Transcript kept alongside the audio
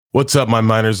What's up, my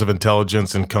miners of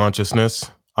intelligence and consciousness?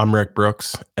 I'm Rick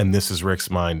Brooks, and this is Rick's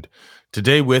Mind.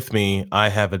 Today, with me, I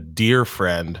have a dear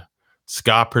friend,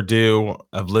 Scott Perdue.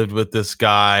 I've lived with this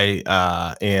guy,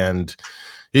 and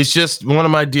he's just one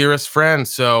of my dearest friends.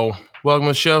 So, welcome to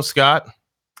the show, Scott.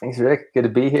 Thanks, Rick. Good to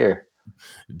be here.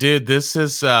 Dude, this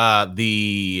is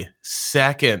the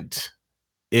second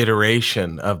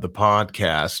iteration of the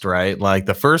podcast, right? Like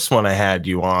the first one I had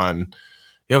you on,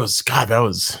 it was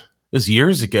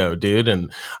years ago, dude.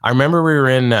 And I remember we were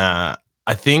in I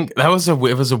think it was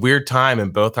a weird time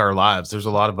in both our lives. There's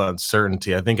a lot of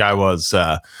uncertainty. I think I was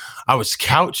couch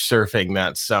surfing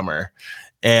that summer,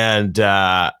 and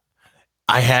I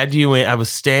had you in. I was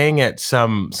staying at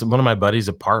some one of my buddy's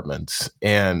apartments,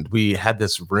 and we had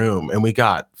this room, and we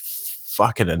got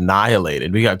fucking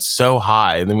annihilated. We got so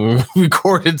high, and then we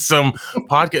recorded some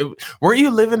podcast. Were you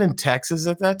living in Texas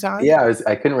at that time? Yeah,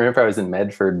 I couldn't remember if I was in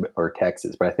Medford or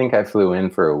Texas, but I think I flew in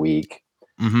for a week.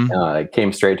 I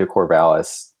came straight to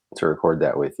Corvallis to record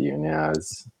that with you. And yeah, it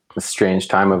was a strange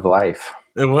time of life.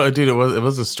 It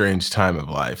was a strange time of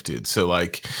life, dude. So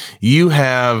like, you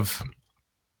have.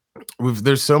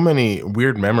 There's so many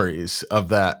weird memories of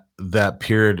that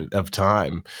period of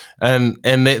time, and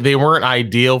they weren't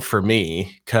ideal for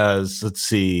me because, let's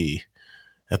see,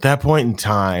 at that point in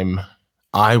time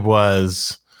I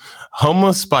was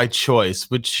homeless by choice,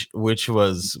 which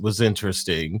was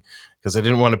interesting because I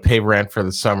didn't want to pay rent for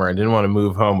the summer. I didn't want to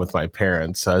move home with my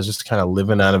parents, so I was just kind of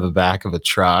living out of the back of a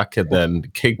truck, and then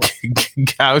couch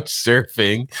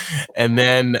surfing, and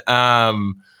then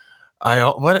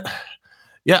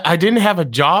I didn't have a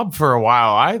job for a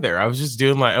while either. I was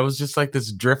just like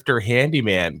this drifter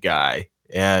handyman guy.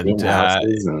 And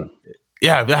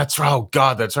yeah, that's right. Oh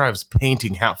God, that's right. I was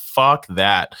painting. Fuck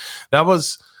that. That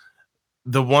was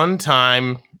the one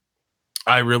time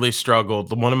I really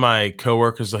struggled. One of my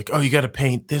coworkers was like, "Oh, you got to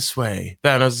paint this way."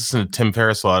 And I was listening to Tim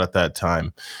Ferriss a lot at that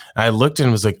time. I looked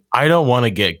and was like, "I don't want to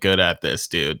get good at this,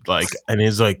 dude." Like, and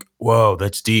he's like, "Whoa,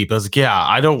 that's deep." I was like, "Yeah,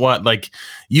 I don't want, like,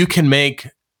 you can make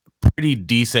pretty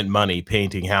decent money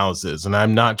painting houses, and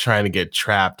I'm not trying to get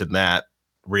trapped in that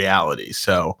reality."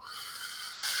 So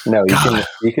no,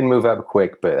 you can move up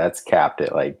quick, but that's capped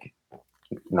at like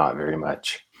not very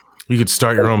much. You could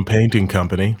start your own painting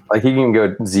company. Like you can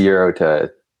go 0 to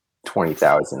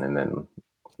 20,000 and then,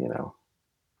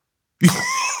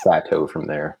 plateau from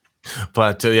there.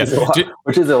 Plateau, yeah.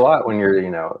 Which is a lot when you're,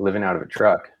 living out of a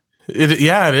truck. It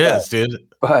is, dude.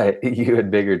 But you had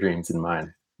bigger dreams than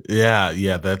mine. Yeah,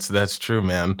 that's true,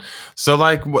 man. So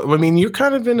like, I mean, you're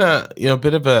kind of in a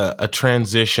bit of a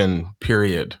transition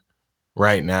period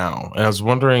right now, and I was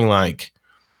wondering, like,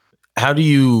 how do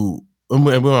you? We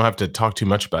don't have to talk too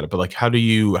much about it, but like, how are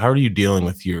you dealing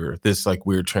with this like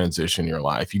weird transition in your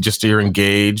life? You're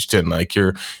engaged and like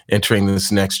you're entering this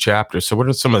next chapter. So what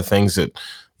are some of the things that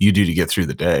you do to get through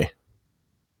the day?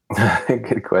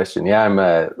 Good question. Yeah, I'm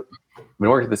been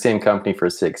working at the same company for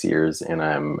 6 years, and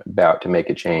I'm about to make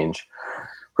a change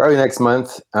probably next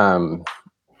month.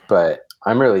 But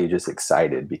I'm really just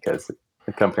excited because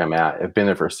the company I'm at, I've been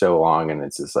there for so long, and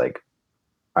it's just like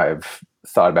I've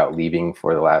thought about leaving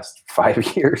for the last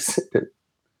 5 years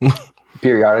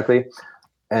periodically.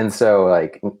 And so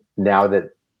like now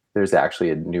that there's actually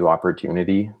a new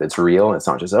opportunity that's real, and it's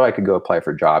not just, oh, I could go apply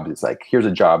for jobs. It's like, here's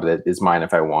a job that is mine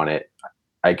if I want it.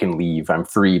 I can leave. I'm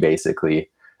free, basically.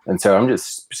 And so I'm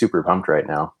just super pumped right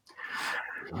now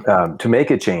to make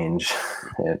a change,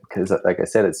 because like I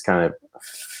said, it's kind of,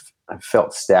 I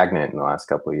felt stagnant in the last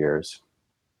couple of years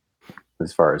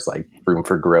as far as like room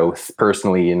for growth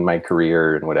personally in my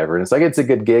career and whatever. And it's like, it's a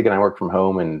good gig and I work from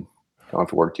home and don't have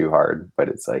to work too hard, but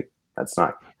it's like, that's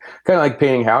not kind of like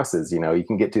painting houses. You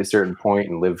can get to a certain point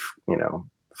and live,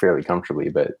 fairly comfortably,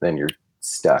 but then you're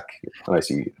stuck unless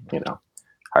you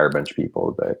hire a bunch of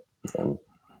people, but then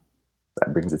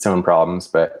that brings its own problems.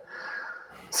 But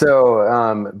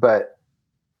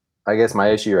I guess my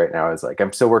issue right now is like,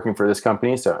 I'm still working for this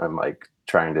company. So I'm like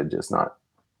trying to just not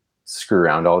screw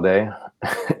around all day.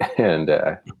 And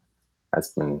that's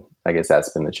been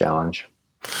the challenge.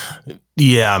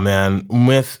 Yeah, man.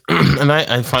 And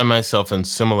I find myself in a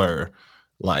similar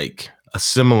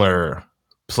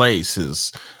place.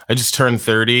 Is I just turned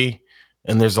 30,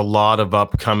 and there's a lot of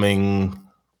upcoming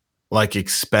like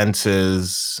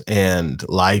expenses and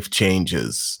life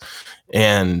changes,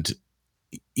 and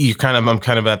I'm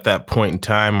kind of at that point in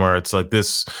time where it's like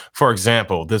this. For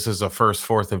example, this is the first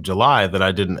 4th of July that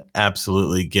I didn't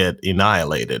absolutely get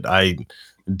annihilated. I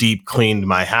deep cleaned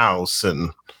my house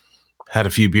and had a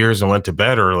few beers and went to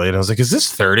bed early. And I was like, is this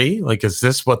 30? Like, is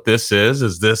this what this is?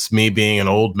 Is this me being an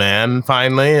old man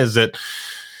finally? Is it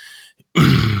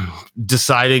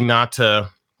deciding not to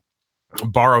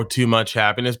borrow too much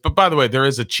happiness. But by the way, there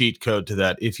is a cheat code to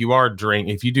that. If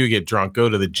you do get drunk, go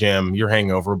to the gym, your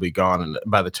hangover will be gone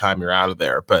by the time you're out of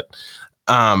there. But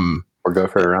or go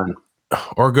for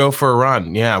a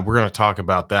run. Yeah, we're going to talk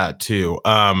about that too.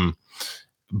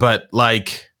 But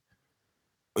like,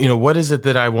 what is it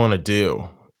that I want to do?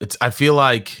 I feel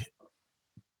like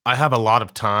I have a lot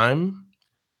of time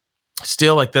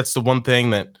still. Like, that's the one thing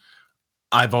that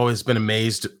I've always been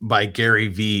amazed by Gary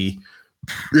Vee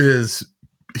is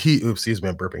excuse me,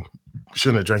 I'm burping.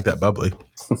 Shouldn't have drank that bubbly.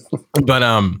 But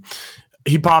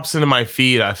he pops into my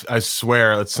feed. I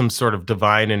swear it's some sort of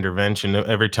divine intervention.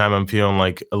 Every time I'm feeling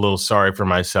like a little sorry for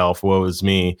myself, woe is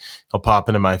me, he'll pop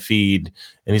into my feed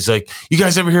and he's like, you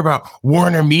guys ever hear about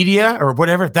Warner Media or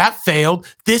whatever? That failed.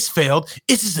 This failed.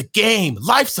 This is a game.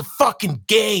 Life's a fucking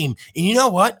game. And you know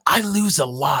what? I lose a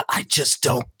lot. I just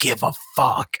don't give a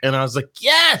fuck. And I was like,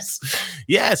 yes,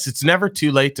 it's never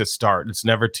too late to start. It's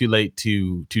never too late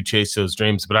to chase those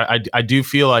dreams. But I do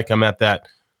feel like I'm at that.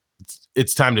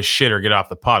 It's time to shit or get off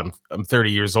the pot. I'm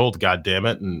 30 years old, God damn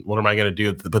it. And what am I going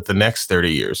to do with the next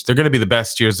 30 years? They're going to be the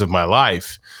best years of my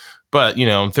life. But,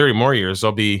 in 30 more years,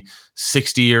 I'll be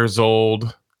 60 years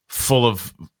old, full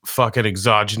of fucking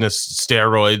exogenous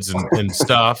steroids and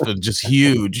stuff and just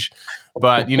huge.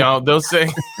 But, those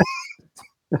things.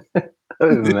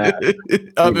 Other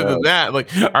than that,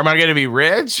 like, am I going to be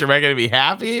rich? Am I going to be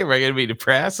happy? Am I going to be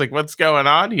depressed? Like, what's going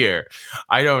on here?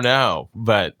 I don't know.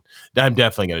 But I'm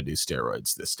definitely going to do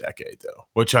steroids this decade, though,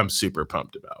 which I'm super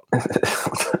pumped about.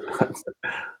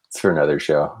 It's for another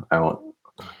show. I don't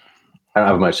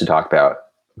have much to talk about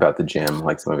the gym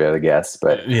like some of the other guests,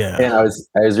 but yeah. And I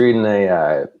was reading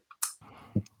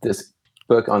this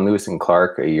book on Lewis and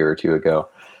Clark a year or two ago,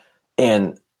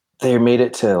 and they made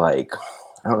it to like,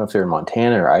 I don't know if they're in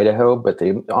Montana or Idaho, but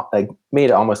they like made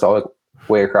it almost all the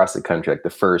way across the country, like the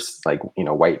first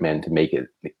white men to make it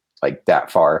like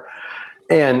that far.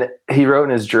 And he wrote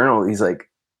in his journal, he's like,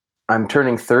 I'm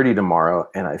turning 30 tomorrow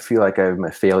and I feel like I'm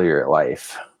a failure at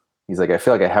life. He's like, I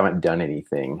feel like I haven't done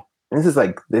anything. And this is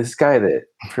like this guy that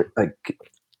like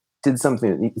did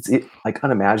something like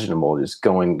unimaginable, just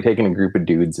taking a group of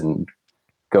dudes and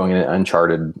going into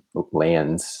uncharted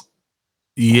lands.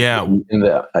 Yeah. In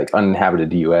the like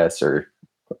uninhabited US or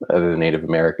other than Native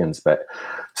Americans. But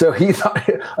so he thought,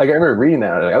 like, I remember reading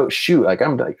that. I was like, oh shoot. Like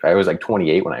I was like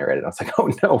 28 when I read it. I was like,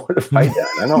 oh no, what have I done?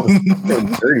 I know I'm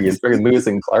 30. It's freaking Lewis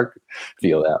and Clark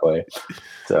feel that way.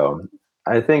 So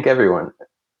I think everyone,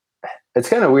 it's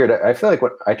kind of weird. I feel like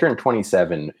I turned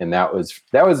 27 and that was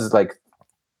like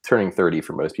turning 30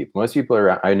 for most people. Most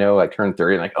people I know like turn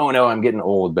 30 and like, oh no, I'm getting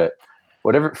old. But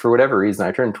for whatever reason,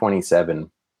 I turned 27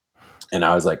 and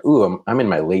I was like, ooh, I'm in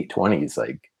my late 20s.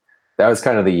 Like that was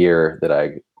kind of the year that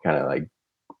I kind of like,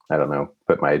 I don't know,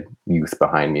 put my youth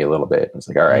behind me a little bit. It's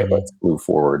like, all right, let's move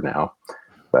forward now.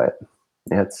 But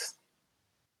yeah, it's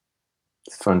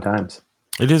fun times.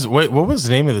 It is. Wait, what was the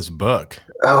name of this book?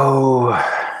 Oh,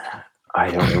 I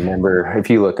don't remember. If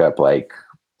you look up like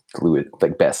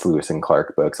best Lewis and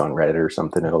Clark books on Reddit or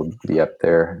something, it'll be up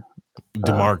there.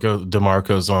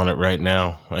 DeMarco's on it right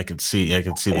now. I could see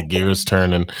the gears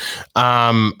turning.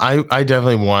 I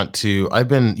definitely want to.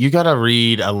 You got to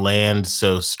read A Land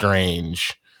So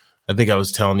Strange. I think I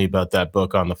was telling you about that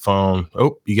book on the phone.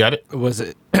 Oh, you got it? Was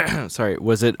it,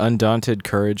 was it Undaunted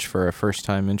Courage for a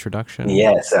First-Time Introduction?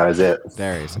 Yes, that was it.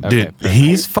 There he is. Okay, dude,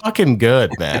 he's fucking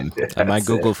good, man. My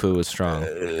Google foo is strong.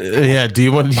 Yeah. Do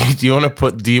you want to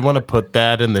put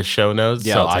that in the show notes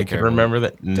so I can remember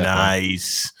that? Definitely.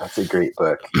 Nice. That's a great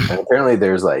book. And apparently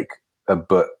there's like a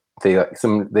book.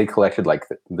 They collected like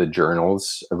the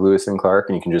journals of Lewis and Clark,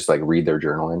 and you can just like read their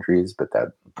journal entries, but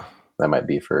that might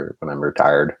be for when I'm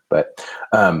retired. But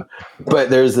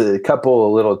there's a couple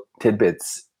of little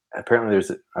tidbits. Apparently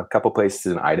there's a couple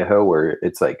places in Idaho where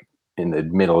it's like in the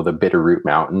middle of the Bitterroot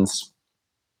Mountains.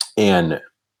 And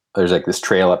there's like this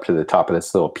trail up to the top of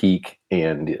this little peak.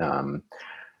 And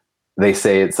they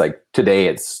say it's like, today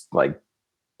it's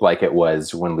like it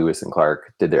was when Lewis and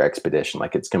Clark did their expedition.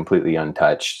 Like it's completely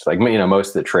untouched. Like, most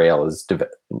of the trail is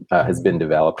has been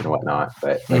developed and whatnot,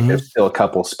 but like there's still a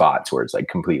couple spots where it's like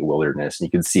complete wilderness, and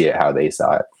you can see it how they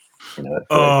saw it.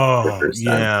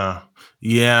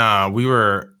 Yeah. We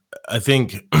were, I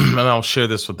think, and I'll share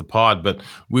this with the pod, but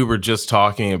we were just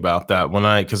talking about that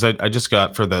because I just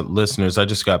got, for the listeners, I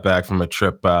just got back from a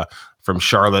trip from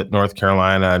Charlotte, North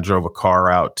Carolina. I drove a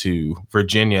car out to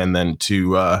Virginia and then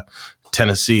to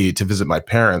Tennessee to visit my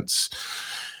parents.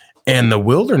 And the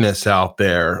wilderness out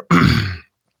there,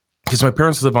 because my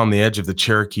parents live on the edge of the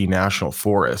Cherokee National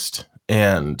Forest,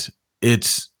 and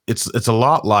it's it's a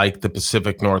lot like the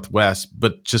Pacific Northwest,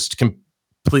 but just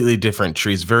completely different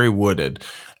trees, very wooded.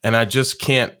 And I just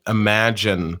can't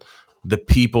imagine the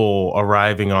people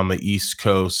arriving on the East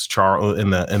Coast, in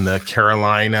the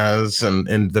Carolinas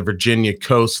and the Virginia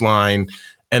coastline,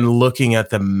 and looking at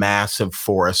the massive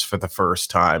forest for the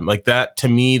first time. Like that, to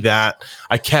me, that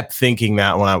I kept thinking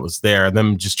that when I was there,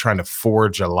 them just trying to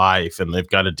forge a life, and they've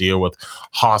got to deal with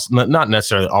hostile, not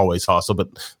necessarily always hostile, but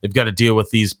they've got to deal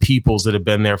with these peoples that have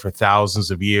been there for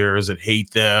thousands of years that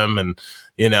hate them. And,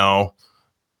 you know,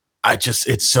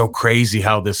 it's so crazy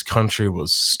how this country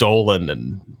was stolen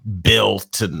and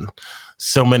built, and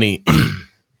so many.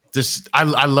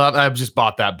 I've just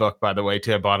bought that book, by the way,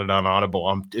 too. I bought it on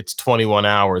Audible. It's 21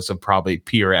 hours of probably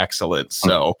pure excellence.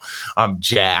 So I'm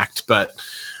jacked, but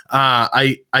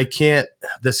I can't,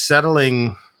 the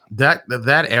settling that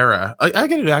era. I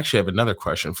could actually have another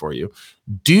question for you.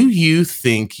 Do you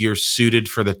think you're suited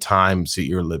for the times that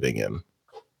you're living in?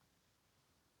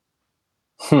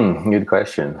 Good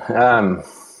question.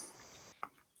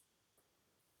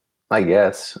 I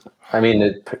guess. I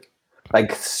mean,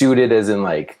 like suited as in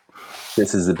like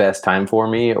this is the best time for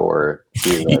me, or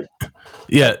like,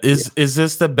 yeah. Is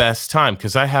this the best time?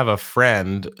 Because I have a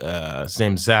friend, his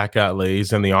name's Zach Utley.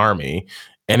 He's in the Army.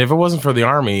 And if it wasn't for the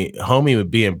Army, homie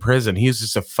would be in prison. He was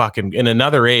just a fucking, in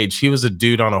another age, he was a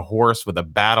dude on a horse with a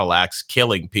battle axe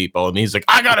killing people. And he's like,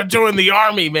 I got to join the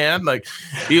Army, man. Like,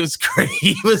 he was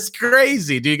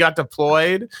crazy. Dude, he got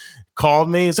deployed, called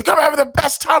me. He's like, I'm having the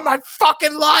best time of my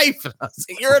fucking life. I was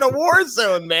like, you're in a war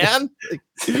zone, man.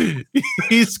 Like,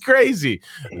 he's crazy.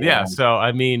 Yeah. So,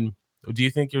 I mean, do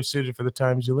you think you're suited for the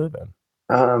times you live in?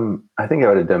 I think I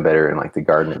would have done better in like the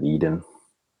Garden of Eden.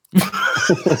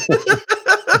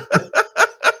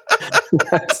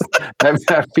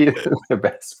 That'd be the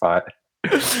best spot.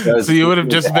 So you would have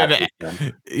just been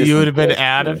Adam. You would have been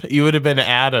Adam.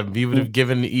 You would have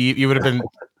given Eve. You would have been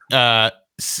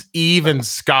Eve and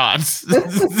Scott.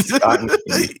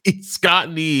 Scott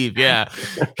and Eve. Yeah.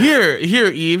 Here,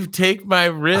 Eve. Take my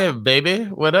rib, baby.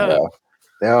 What up?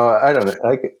 No, I don't know.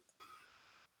 Like,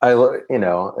 I'd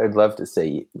love to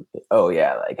say, oh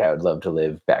yeah, like I would love to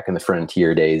live back in the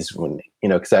frontier days when,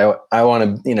 because I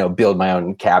want to, build my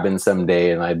own cabin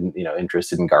someday, and I'm,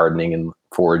 interested in gardening and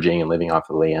foraging and living off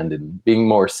the land and being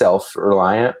more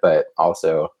self-reliant, but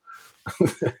also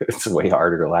it's a way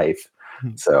harder life.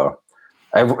 So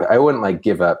I wouldn't like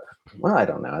give up. Well, I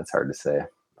don't know. It's hard to say,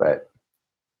 but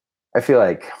I feel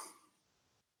like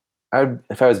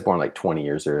if I was born like 20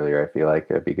 years earlier, I feel like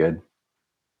it'd be good.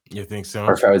 You think so?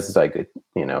 Or if I was like,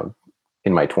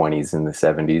 in my 20s, in the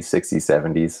 70s, 60s,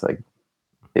 70s, like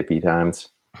hippie times.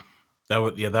 That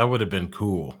would have been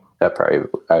cool. That probably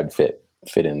I would fit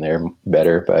in there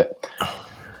better, but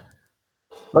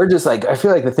or just like I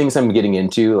feel like the things I'm getting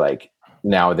into, like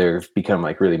now they've become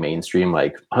like really mainstream,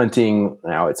 like hunting.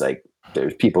 Now it's like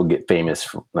there's people get famous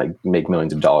for, like make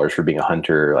millions of dollars for being a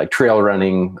hunter, like trail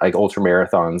running, like ultra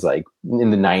marathons, like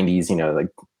in the 90s, like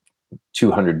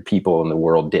 200 people in the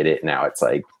world did it. Now it's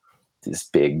like this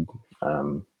big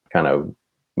kind of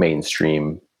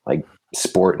mainstream like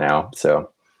sport now. So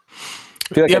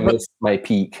I feel like I missed my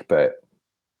peak, but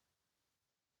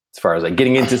as far as like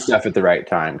getting into stuff at the right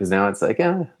time, because now it's like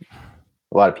a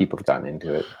lot of people have gotten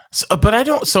into it. So, but I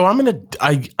don't. So I'm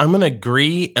gonna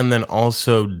agree and then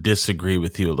also disagree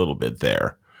with you a little bit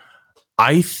there.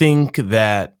 I think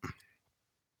that.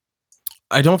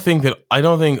 I don't think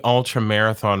ultra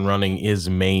marathon running is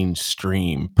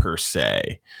mainstream per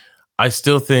se. I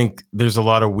still think there's a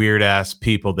lot of weird ass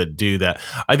people that do that.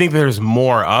 I think there's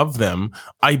more of them.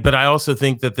 But I also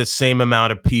think that the same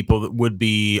amount of people that would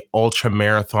be ultra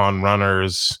marathon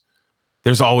runners,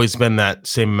 there's always been that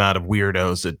same amount of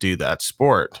weirdos that do that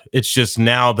sport. It's just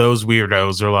now those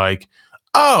weirdos are like,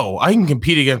 oh, I can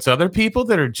compete against other people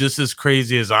that are just as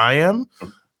crazy as I am.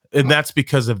 And that's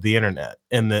because of the internet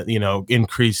and the,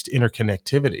 increased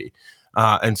interconnectivity.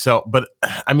 And so, but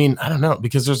I mean, I don't know,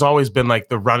 because there's always been like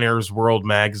the Runner's World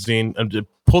magazine. And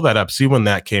pull that up, see when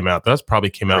that came out. That's probably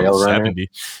came out in the 70s.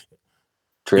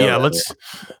 Trail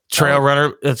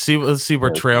Runner. Let's see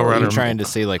where Trail Runner. You're trying to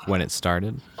see like when it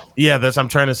started. Yeah, I'm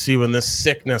trying to see when this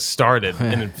sickness started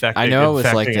and infecting. I know it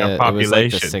was like our population.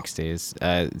 It was like the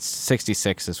 60s.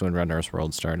 66 is when Runner's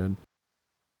World started.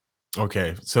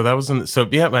 Okay, so that wasn't so.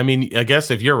 Yeah, I mean, I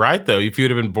guess if you're right though, if you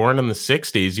would have been born in the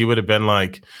 60s, you would have been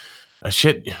like,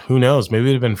 shit. Who knows? Maybe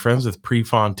you'd have been friends with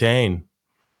Prefontaine.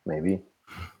 Maybe.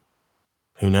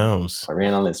 Who knows? I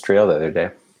ran on this trail the other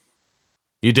day.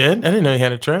 You did? I didn't know you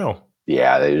had a trail.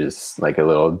 Yeah, they just like a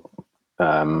little,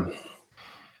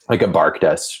 like a bark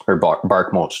dust or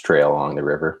bark mulch trail along the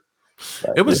river.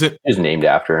 It was named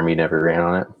after him. He never ran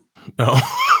on it. Oh.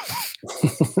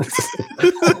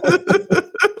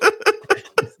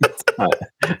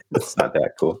 It's not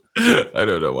that cool. I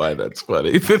don't know why that's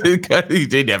funny.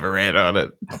 They never ran on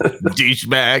it.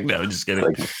 Douchebag. No, just kidding.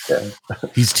 Like, yeah.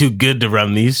 He's too good to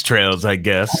run these trails, I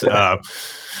guess. No,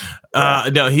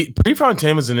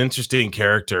 Prefontaine was an interesting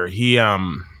character.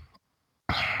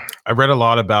 I read a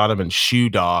lot about him in Shoe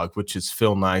Dog, which is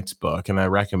Phil Knight's book, and I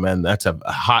recommend that's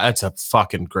a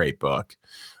fucking great book.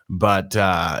 But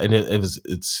and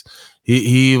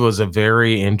he was a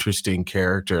very interesting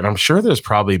character, and I'm sure there's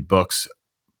probably books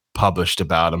published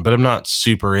about him, but I'm not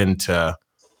super into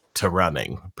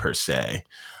running per se.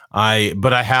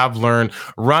 But I have learned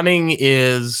running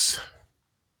is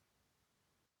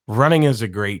a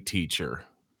great teacher.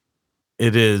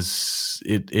 It is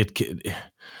it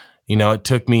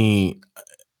took me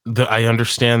I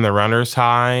understand the runner's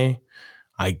high.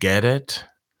 I get it.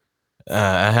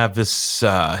 I have this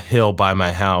hill by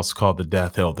my house called the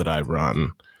Death Hill that I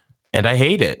run, and I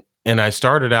hate it. And I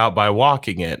started out by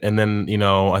walking it, and then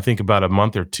I think about a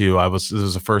month or two, this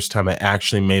was the first time I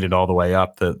actually made it all the way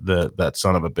up that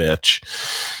son of a bitch.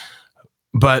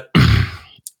 But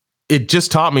it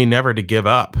just taught me never to give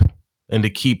up and to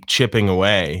keep chipping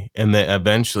away, and that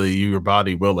eventually your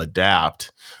body will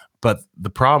adapt. But the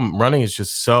problem, running is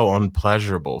just so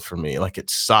unpleasurable for me. Like,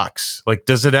 it sucks. Like,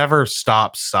 does it ever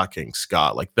stop sucking,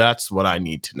 Scott? Like, that's what I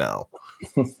need to know.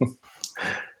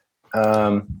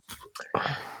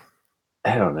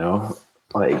 I don't know.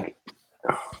 Like,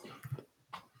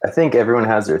 I think everyone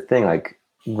has their thing. Like,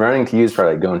 running to you is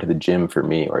probably like going to the gym for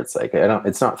me, where it's like,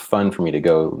 it's not fun for me to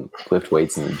go lift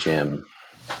weights in the gym,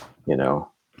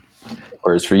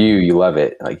 whereas for you, you love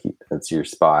it. Like, that's your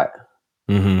spot.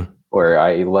 Mm-hmm. Where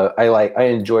I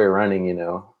enjoy running,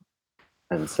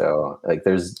 and so, like,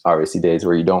 there's obviously days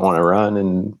where you don't want to run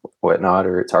and whatnot,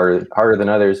 or it's harder than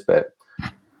others, but I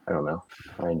don't know.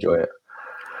 I enjoy it.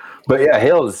 But yeah,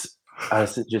 hills, I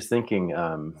was just thinking,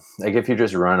 like, if you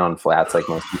just run on flats like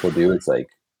most people do, it's like,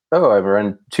 oh, I've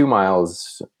run 2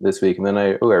 miles this week, and then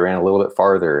I ran a little bit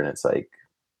farther, and it's like,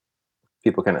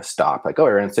 people kind of stop, like, oh, I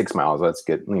ran 6 miles, that's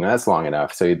good, that's long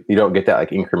enough. So you don't get that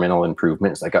like incremental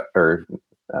improvement. It's like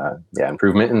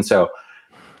improvement. And so,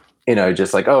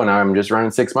 just like, oh, now I'm just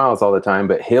running 6 miles all the time.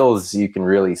 But hills, you can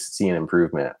really see an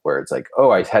improvement where it's like,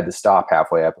 oh, I had to stop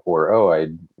halfway up, or, oh, I,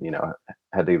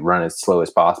 had to run as slow as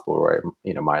possible, or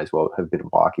I, might as well have been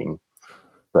walking.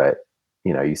 But,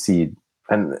 you see,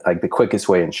 and like the quickest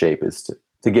way in shape is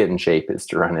to get in shape is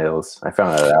to run hills. I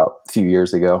found that out a few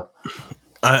years ago.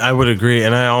 I would agree,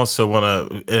 and I also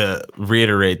want to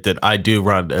reiterate that I do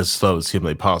run as slow as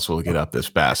humanly possible to get up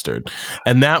this bastard,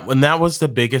 and that was the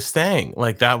biggest thing.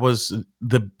 Like, that was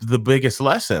the biggest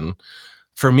lesson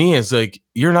for me, is like,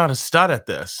 you're not a stud at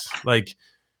this. Like,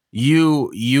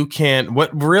 you can't.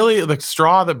 What really, the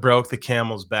straw that broke the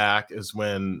camel's back is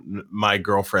when my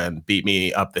girlfriend beat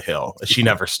me up the hill. She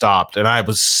never stopped, and I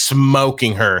was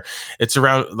smoking her. It's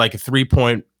around like a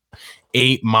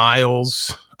 3.8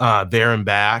 miles. There and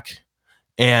back,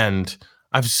 and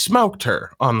I've smoked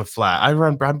her on the flat.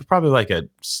 I'm probably like a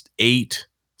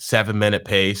 8-7 minute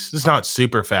pace. It's not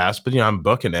super fast, but I'm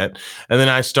booking it. And then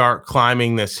I start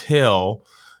climbing this hill,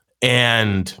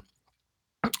 and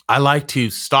I like to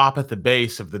stop at the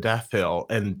base of the Death Hill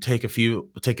and take a few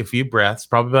breaths,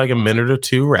 probably like a minute or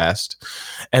two rest.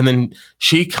 And then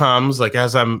she comes, like,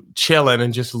 as I'm chilling,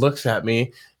 and just looks at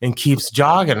me and keeps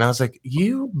jogging. And I was like,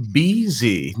 you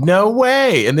beezy, no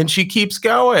way. And then she keeps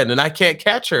going, and I can't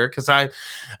catch her because I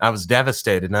was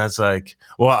devastated. And I was like,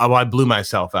 well, I blew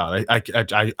myself out.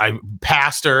 I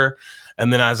passed her.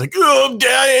 And then I was like, oh,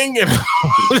 dang. And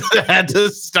I had to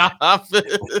stop.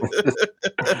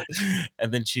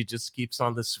 And then she just keeps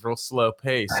on this real slow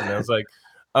pace. And I was like,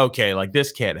 okay, like,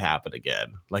 this can't happen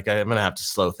again. Like, I'm going to have to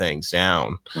slow things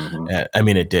down. Mm-hmm. I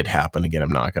mean, it did happen again.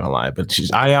 I'm not going to lie. But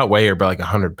I outweigh her by like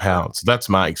 100 pounds. So that's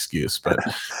my excuse. But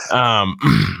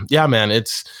yeah, man,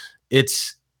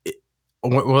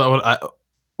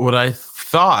 what I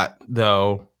thought,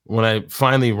 though, when I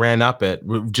finally ran up it,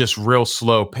 just real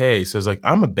slow pace, I was like,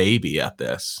 I'm a baby at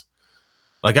this.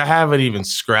 Like, I haven't even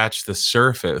scratched the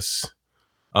surface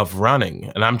of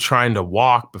running, and I'm trying to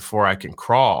walk before I can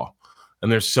crawl. And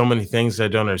there's so many things I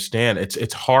don't understand.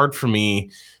 It's hard for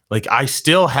me. Like, I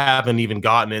still haven't even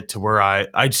gotten it to where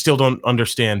I still don't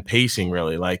understand pacing,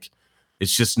 really. Like,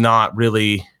 it's just not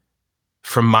really,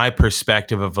 from my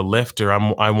perspective of a lifter,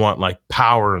 I want like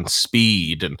power and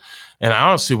speed, and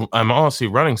I'm honestly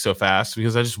running so fast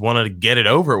because I just wanted to get it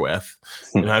over with,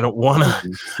 and I don't want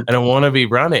to be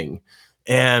running.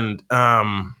 And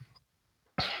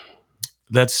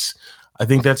that's I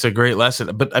think that's a great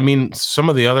lesson. But I mean, some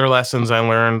of the other lessons I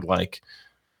learned, like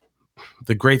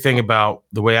the great thing about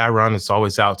the way I run, it's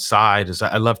always outside, is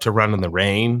I love to run in the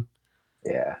rain.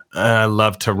 Yeah. I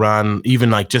love to run even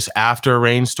like just after a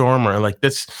rainstorm, or like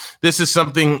this is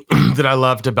something that I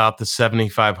loved about the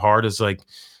 75 hard, is like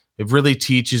it really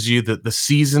teaches you that the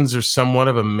seasons are somewhat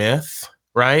of a myth,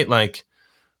 right? Like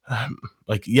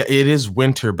yeah, it is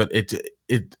winter, but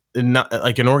it not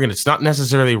like in Oregon, it's not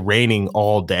necessarily raining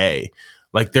all day.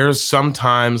 Like there's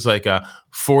sometimes like a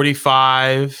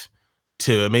 45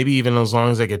 to maybe even as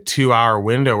long as like a 2 hour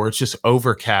window where it's just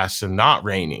overcast and not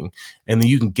raining. And then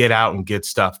you can get out and get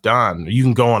stuff done. You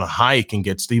can go on a hike and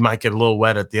you might get a little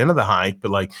wet at the end of the hike,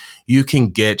 but like you can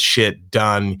get shit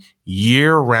done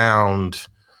year round.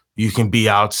 You can be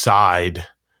outside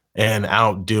and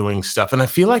out doing stuff. And I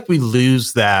feel like we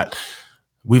lose that.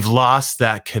 We've lost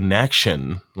that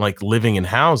connection, like living in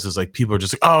houses. Like people are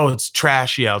just like, oh, it's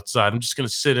trashy outside. I'm just going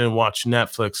to sit in and watch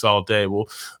Netflix all day. Well,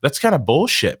 that's kind of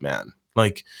bullshit, man.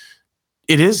 Like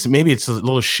it is, maybe it's a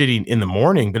little shitty in the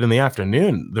morning, but in the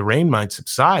afternoon, the rain might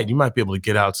subside. You might be able to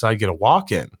get outside, get a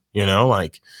walk in,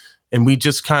 like, and we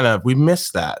just we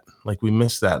miss that. Like we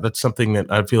miss that. That's something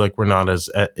that I feel like we're not as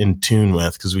in tune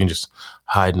with, because we can just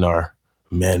hide in our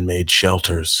man-made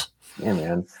shelters. Yeah,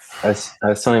 man. I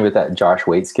was telling you about that Josh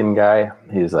Waitzkin guy.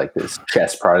 He's like this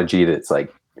chess prodigy that's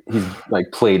like, he's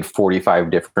like played 45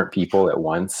 different people at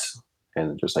once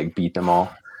and just like beat them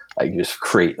all. Like just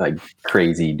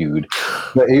crazy dude.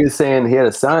 But he was saying he had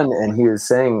a son, and he was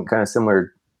saying kind of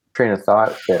similar train of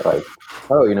thought that like,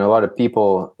 oh, a lot of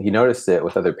people, he noticed it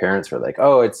with other parents were like,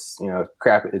 oh, it's,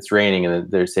 crap, it's raining. And then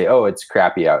they say, oh, it's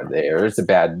crappy out there. There's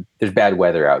bad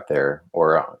weather out there.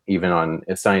 Or even on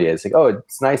a sunny day, it's like, oh,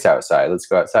 it's nice outside. Let's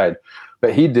go outside.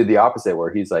 But he did the opposite,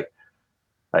 where he's like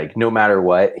no matter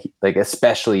what, like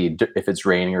especially if it's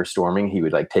raining or storming, he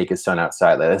would like take his son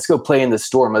outside. Like, let's go play in the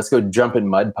storm. Let's go jump in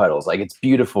mud puddles. Like it's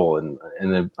beautiful. And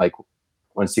then like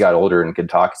once he got older and could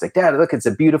talk, he's like, Dad, look, it's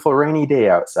a beautiful rainy day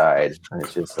outside. And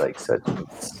it's just like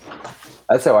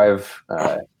that's how I've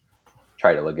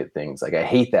tried to look at things. Like I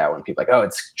hate that when people are like, oh,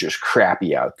 it's just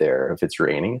crappy out there if it's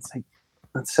raining. It's like,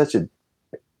 that's such a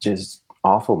just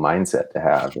awful mindset to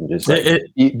have, and just like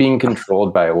being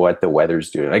controlled by what the weather's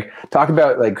doing. Like talk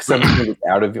about like something that's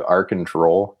out of our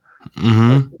control.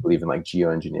 Mm-hmm. I believe in like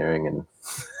geoengineering and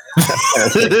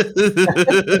Dude,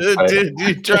 are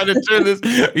you trying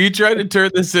to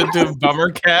turn this into a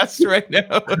bummer cast right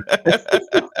now?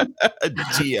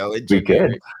 We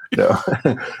could. No,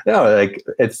 like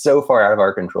it's so far out of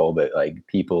our control, but like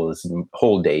people's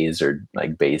whole days are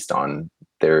like based on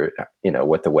their,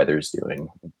 what the weather's doing,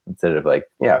 instead of like,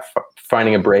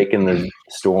 finding a break in the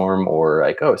storm, or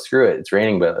like, oh, screw it, it's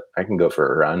raining, but I can go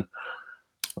for a run,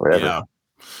 or whatever. Yeah,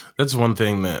 that's one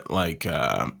thing that like,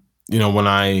 when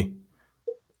I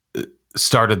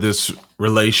started this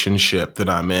relationship that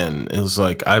I'm in, it was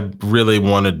like, I really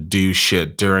want to do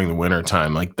shit during the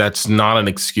wintertime. Like that's not an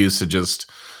excuse to just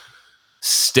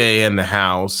stay in the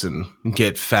house and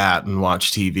get fat and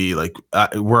watch TV. Like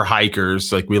we're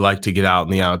hikers. Like we like to get out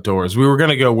in the outdoors. We were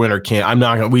going to go winter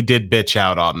camp. We did bitch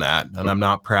out on that, and I'm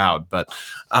not proud, but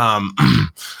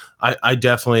I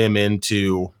definitely am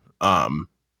into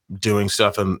doing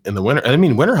stuff in the winter. I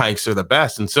mean, winter hikes are the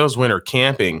best, and so is winter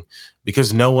camping,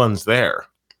 because no one's there.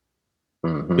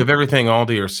 Mm-hmm. You have everything all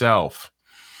to yourself.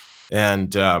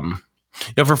 And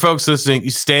for folks listening,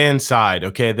 you stay inside.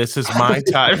 Okay, this is my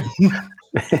time.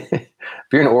 If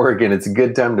you're in Oregon, it's a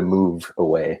good time to move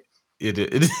away.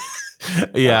 It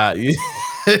yeah.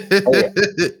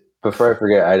 Before I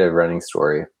forget, I had a running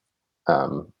story.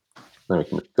 Then we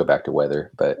can go back to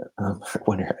weather, but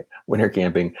winter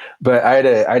camping. But I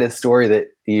had a story that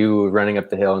you running up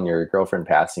the hill and your girlfriend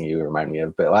passing you remind me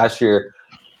of. But last year,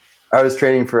 I was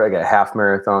training for like a half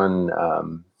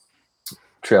marathon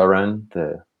trail run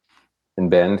in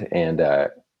Bend, and I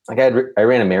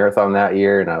ran a marathon that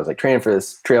year, and I was like training for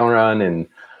this trail run, and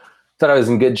thought I was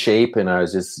in good shape, and I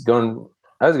was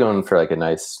going for like a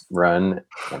nice run,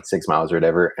 like 6 miles or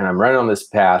whatever, and I'm running on this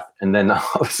path, and then all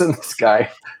of a sudden this guy,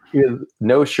 he had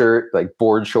no shirt, like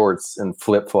board shorts and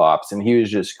flip flops, and he was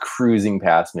just cruising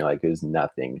past me like it was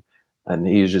nothing, and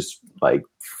he was just like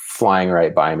flying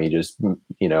right by me, just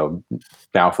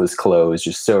mouth was closed,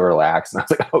 just so relaxed. And I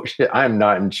was like, oh shit, I'm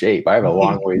not in shape. I have a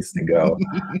long ways to go.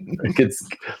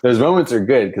 Those moments are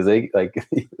good because they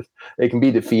can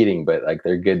be defeating, but like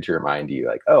they're good to remind you,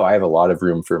 like, oh, I have a lot of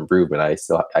room for improvement. I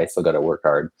still got to work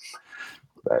hard.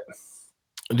 But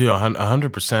do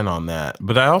 100% on that.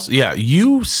 But I also,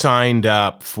 you signed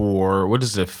up for, what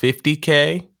is it,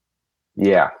 50K?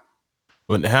 Yeah.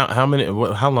 How many?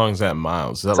 How long is that in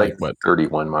miles? Is that like what,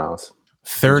 31 miles?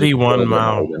 31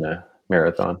 mile. In a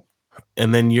marathon.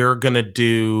 And then you're going to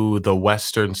do the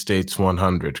Western States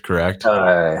 100, correct?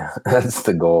 That's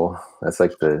the goal. That's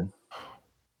like the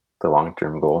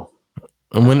long-term goal.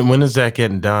 And when is that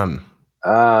getting done?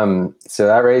 So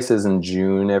that race is in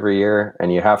June every year,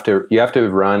 and you have to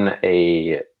run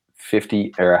a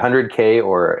 50 or 100K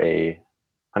or a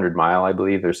 100-mile, I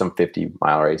believe. There's some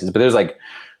 50-mile races, but there's like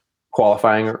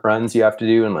qualifying runs you have to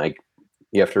do, and like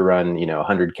you have to run,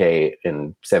 100K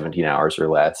in 17 hours or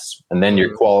less, and then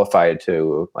you're qualified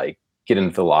to like get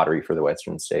into the lottery for the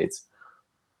Western States.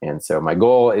 And so my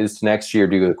goal is to next year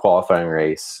do the qualifying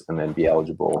race and then be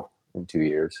eligible in 2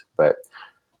 years. But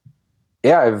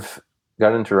yeah, I've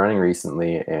got into running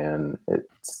recently, and it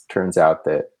turns out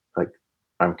that like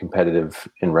I'm competitive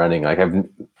in running. Like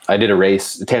I did a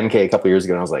race, 10K a couple years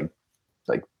ago, and I was like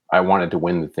I wanted to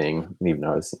win the thing, even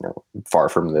though I was far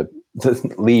from the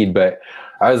lead. But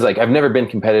I was like, I've never been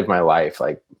competitive in my life.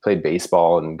 Like played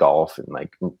baseball and golf, and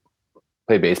like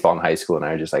played baseball in high school, and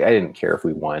I was just like, I didn't care if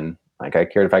we won. Like I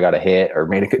cared if I got a hit or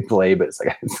made a good play, but it's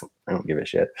like I don't give a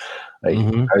shit. Like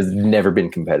I was never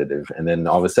been competitive, and then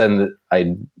all of a sudden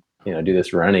I do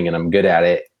this running and I'm good at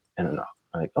it, and I'm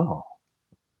like, oh,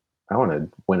 I want to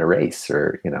win a race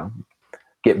or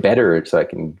get better so I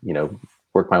can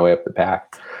work my way up the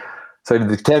pack. So I did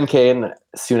the 10K, and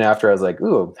soon after I was like,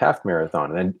 ooh, half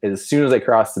marathon. And then as soon as I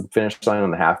crossed the finish line on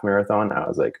the half marathon, I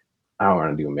was like, I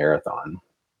want to do a marathon.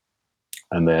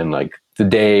 And then like the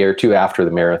day or two after the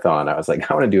marathon, I was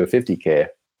like, I want to do a 50K.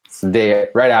 So the day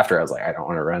right after, I was like, I don't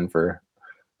want to run for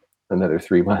another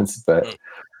 3 months.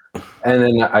 And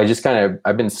then I just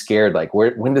I've been scared. Like,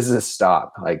 when does this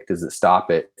stop? Like, does it stop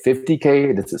at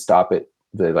 50K? Does it stop at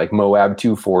the like Moab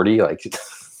 240, like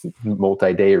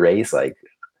multi-day race? Like,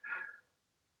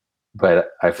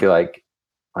 but I feel like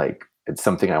it's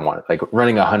something I want, like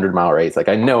running a 100-mile race. Like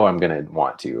I know I'm going to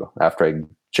want to after I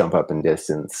jump up in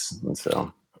distance. And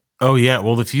so. Oh yeah.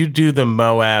 Well, if you do the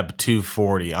Moab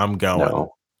 240, I'm going.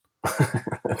 No.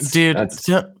 Dude,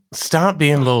 stop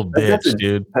being a little bitch,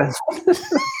 dude.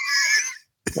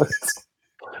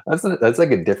 That's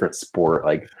like a different sport.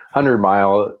 Like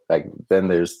 100-mile, like then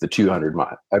there's the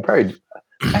 200-mile.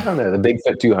 I don't know, the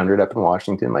Bigfoot 200 up in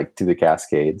Washington, like to the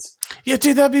Cascades. Yeah,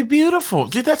 dude, that'd be beautiful.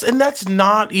 Dude, that's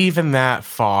not even that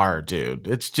far, dude.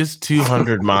 It's just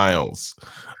 200 miles.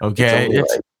 Okay.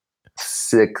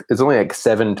 It's only like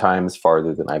 7 times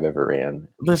farther than I've ever ran.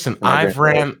 Listen,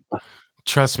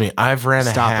 trust me, I've ran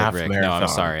a half marathon. No, I'm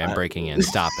sorry. I'm breaking in.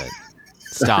 Stop it.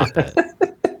 Stop it.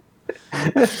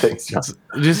 Thanks, John.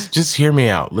 Just hear me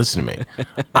out. Listen to me.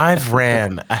 I've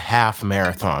ran a half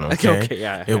marathon. Okay,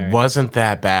 yeah, it wasn't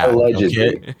that bad.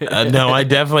 Allegedly. Okay? No, I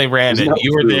definitely ran it.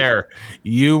 You were there.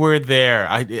 You were there.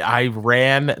 I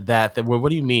ran that. What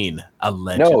do you mean?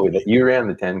 Allegedly. No, you ran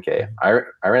the 10K.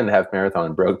 I ran the half marathon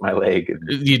and broke my leg.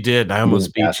 You did. I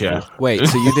almost beat you. Wait,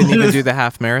 so you didn't even do the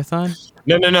half marathon?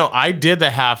 No. I did the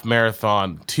half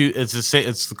marathon.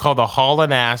 It's called the Hall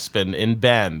in Aspen in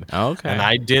Bend. Okay. And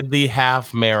I did the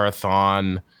half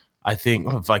marathon, I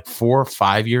think like 4 or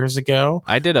 5 years ago.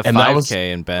 I did a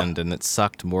 5K in Bend, and it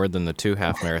sucked more than the 2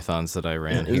 half marathons that I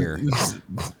ran here.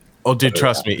 Oh, dude,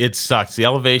 trust me, it sucks. The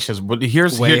elevation is. But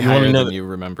Way higher than you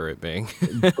remember it being.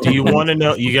 Do you want to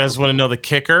know? You guys want to know the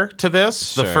kicker to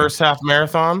this? Sure. The first half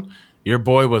marathon. Your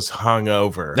boy was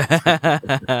hungover.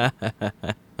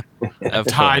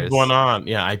 Tied one on.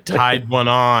 Yeah, I tied one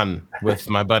on with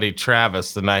my buddy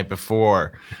Travis the night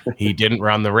before. He didn't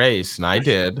run the race, and I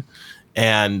did.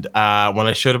 And when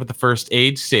I showed up at the first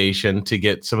aid station to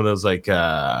get some of those like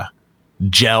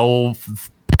gel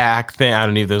pack thing, I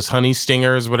don't know, those honey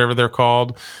stingers, whatever they're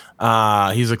called.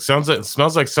 He's like, it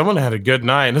smells like someone had a good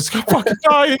night. And it's like, I'm fucking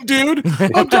dying, dude.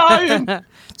 I'm dying.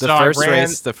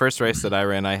 The first race that I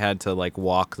ran, I had to like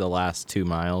walk the last 2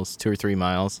 or 3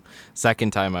 miles.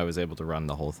 Second time I was able to run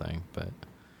the whole thing, but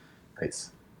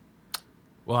nice.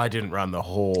 Well, I didn't run the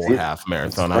whole half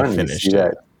marathon. I finished it.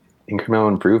 That incremental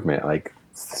improvement. Like,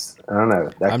 I don't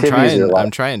know.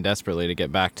 I'm trying desperately to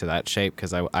get back to that shape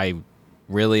because I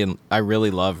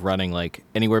really love running like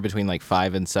anywhere between like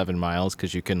 5 and 7 miles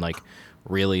because you can like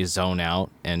really zone out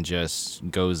and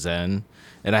just go zen.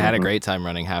 And I had a great time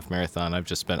running half marathon. I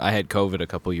had COVID a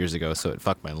couple years ago, so it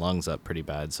fucked my lungs up pretty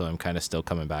bad. So I'm kind of still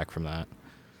coming back from that.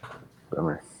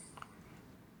 Bummer.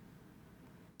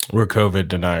 We're COVID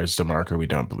deniers, DeMarco. We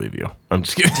don't believe you. I'm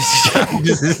just kidding.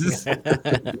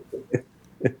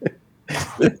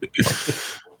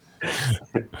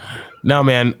 No,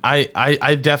 man,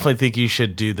 I definitely think you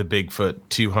should do the Bigfoot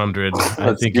 200.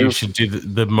 I think you should do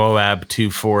the Moab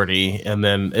 240. And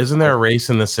then isn't there a race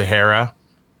in the Sahara?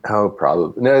 Oh,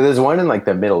 probably. No, there's one in like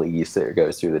the Middle East that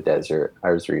goes through the desert. I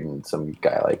was reading some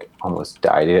guy like almost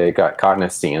died. He got caught in a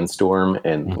sandstorm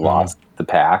and lost the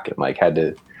pack and like had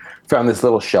to found this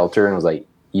little shelter and was like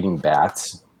eating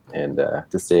bats and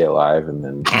to stay alive. And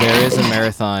then There is a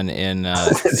marathon in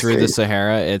through the crazy.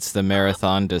 Sahara. It's the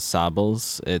Marathon des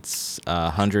Sables. It's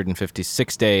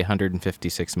 156-day,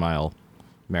 156-mile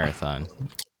marathon.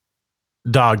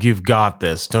 Dog, you've got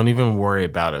this. Don't even worry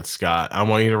about it, Scott. I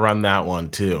want you to run that one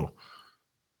too.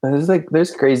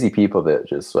 There's crazy people that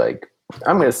just like,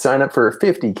 I'm going to sign up for a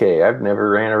 50K. I've never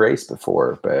ran a race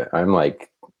before, but I'm like,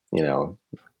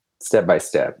 step by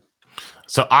step.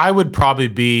 So I would probably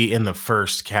be in the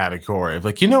first category of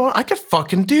like, you know what? I could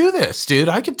fucking do this, dude.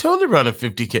 I could totally run a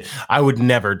 50K. I would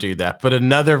never do that, but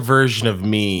another version of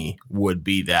me would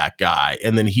be that guy.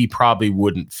 And then he probably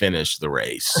wouldn't finish the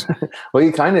race. Well,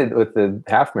 you kind of, with the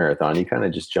half marathon, you kind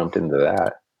of just jumped into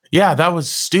that. Yeah, that was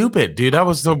stupid, dude. That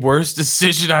was the worst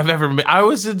decision I've ever made.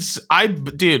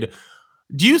 Dude,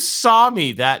 you saw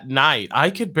me that night. I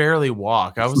could barely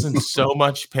walk. I was in so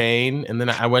much pain. And then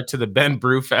I went to the Ben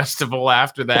Brew Festival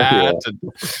after that. Yeah.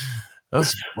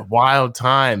 Those wild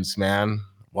times, man.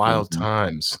 Wild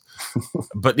times.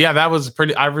 But yeah, that was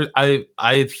pretty.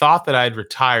 I thought that I'd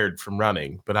retired from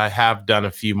running, but I have done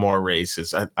a few more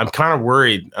races. I'm kind of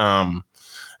worried.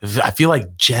 I feel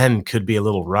like Jen could be a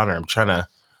little runner. I'm trying to.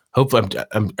 Hopefully,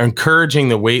 I'm encouraging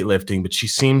the weightlifting, but she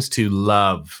seems to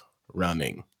love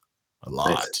running a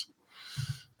lot. Nice.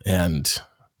 And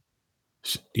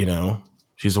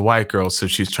she's a white girl, so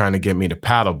she's trying to get me to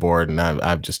paddleboard, and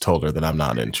I've just told her that I'm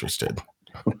not interested.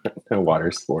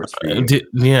 Water sports for you.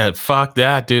 Yeah, fuck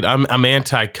that, dude. I'm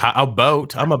anti a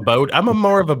boat. I'm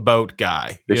more of a boat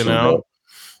guy. Fishing boat.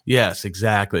 Yes,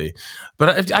 exactly.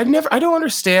 But I don't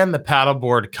understand the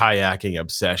paddleboard kayaking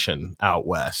obsession out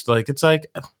west. Like, it's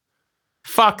like,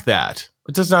 fuck that.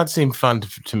 It does not seem fun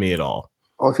to me at all.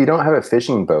 Well, if you don't have a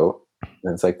fishing boat,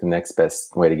 then it's like the next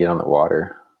best way to get on the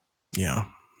water. Yeah.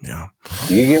 You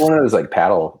can get one of those like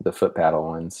the foot paddle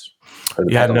ones. Or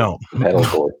the pedal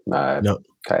board no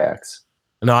kayaks.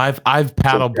 No, I've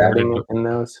paddleboarded in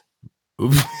those.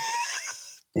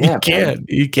 Yeah,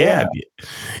 you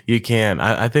can.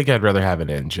 I think I'd rather have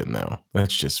an engine though.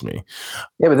 That's just me.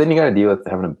 Yeah, but then you got to deal with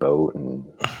having a boat and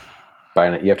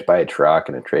buying it. You have to buy a truck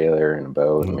and a trailer and a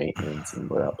boat and maintenance and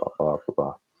blah blah blah blah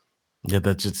blah. Yeah,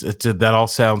 that all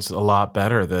sounds a lot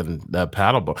better than that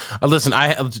paddleboard. Listen,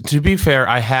 to be fair,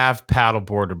 I have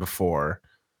paddleboarded before.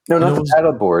 No, not the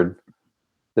paddleboard.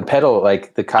 The pedal,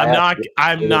 like the kayak.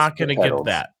 I'm not going to get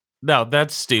that. No,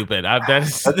 that's stupid.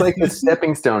 That's like the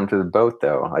stepping stone to the boat,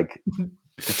 though. Like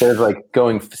instead of like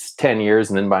going 10 years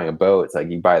and then buying a boat, it's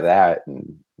like you buy that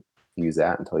and use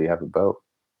that until you have a boat.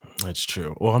 That's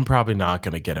true. Well, I'm probably not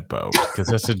going to get a boat because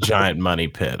that's a giant money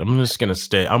pit. I'm just going to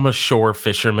stay. I'm a shore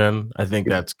fisherman. I think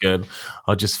that's good.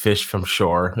 I'll just fish from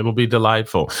shore. It'll be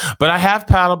delightful. But I have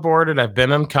paddleboarded. I've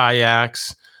been on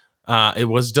kayaks. It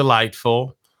was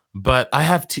delightful. But I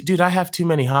have too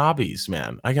many hobbies,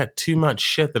 man. I got too much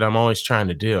shit that I'm always trying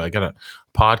to do. I got a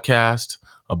podcast,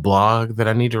 a blog that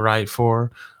I need to write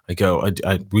for.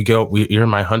 You're in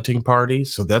my hunting party,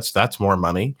 so that's more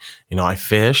money. I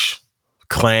fish,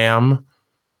 clam.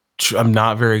 I'm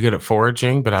not very good at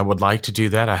foraging, but I would like to do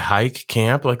that. I hike,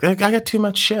 camp. Like I got too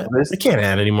much shit. I can't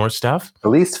add any more stuff. At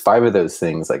least 5 of those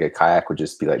things, like a kayak, would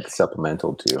just be like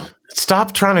supplemental to.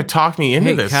 Stop trying to talk me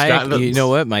into this. Kayak, you know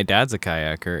what? My dad's a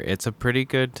kayaker. It's a pretty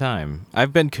good time.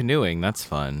 I've been canoeing. That's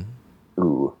fun.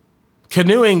 Ooh.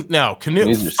 Canoeing, no.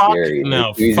 Canoes are scary.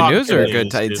 No, canoes are a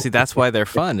good time. See, that's why they're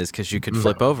fun, is because you could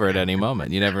flip over at any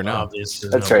moment. You never know.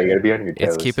 That's right. You got to be on your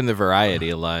toes. It's keeping the variety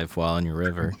alive while on your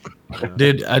river.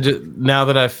 Dude, now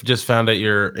that I've just found out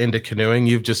you're into canoeing,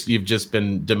 you've just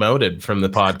been demoted from the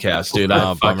podcast, dude.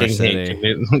 I fucking hate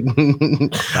canoes.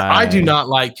 I do not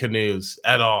like canoes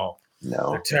at all.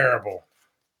 No, they're terrible.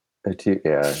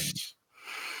 Yeah.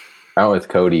 I went with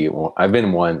Cody. I've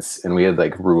been once, and we had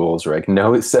like rules, like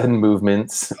no sudden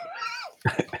movements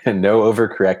and no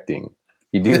overcorrecting.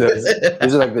 You do those.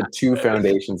 Those are like the 2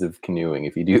 foundations of canoeing.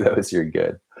 If you do those, you're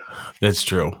good. That's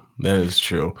true. That is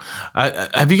true.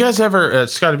 Have you guys ever,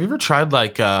 Scott? Have you ever tried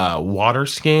like water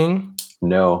skiing?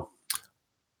 No,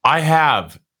 I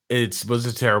have. It was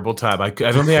a terrible time. I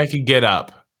don't think I could get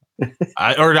up.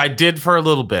 I did for a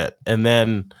little bit, and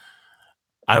then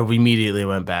I immediately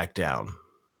went back down.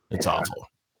 It's awful.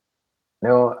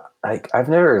 No, I've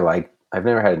never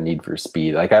had a need for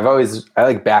speed. Like I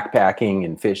like backpacking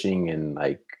and fishing and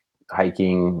like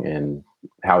hiking and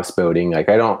houseboating. Like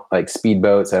I don't like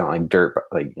speedboats. I don't like dirt.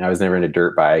 Like I was never into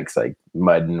dirt bikes, like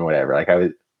mud and whatever. Like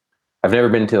I've never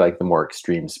been to like the more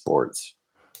extreme sports.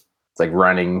 It's like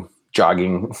running,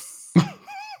 jogging,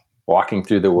 walking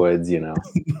through the woods, you know.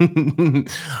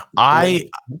 I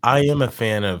am a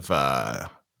fan of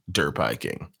dirt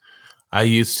biking. I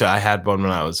had one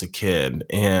when I was a kid,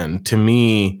 and to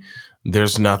me,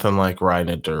 there's nothing like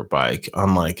riding a dirt bike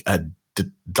on like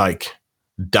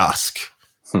dusk.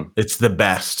 It's the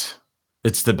best.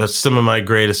 It's the best. Some of my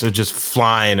greatest are just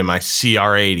flying in my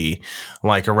CR80,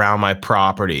 like around my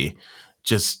property,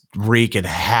 just wreaking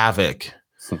havoc.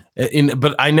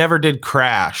 But I never did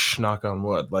crash, knock on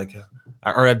wood. Like,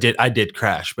 or I did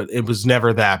crash, but it was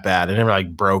never that bad. I never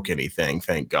like broke anything,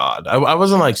 thank God. I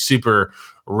wasn't like super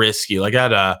risky. Like I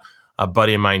had a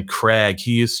buddy of mine, Craig.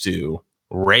 He used to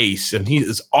race, and he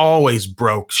is always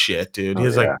broke shit, dude. He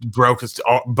like broke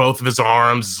both of his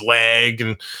arms, his leg,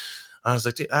 and I was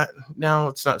like, dude, no,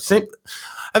 it's not same.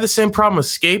 I have the same problem with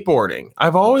skateboarding.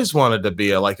 I've always wanted to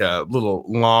be I've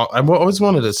always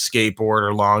wanted a skateboard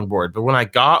or longboard, but when I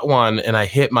got one and I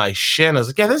hit my shin, I was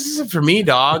like, yeah, this isn't for me,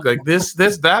 dog. Like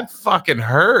that fucking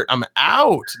hurt. I'm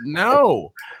out.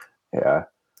 No. Yeah.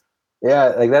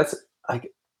 Like that's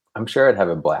like, I'm sure I'd have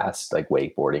a blast like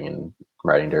wakeboarding and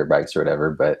riding dirt bikes or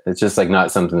whatever, but it's just like not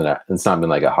something that it's not been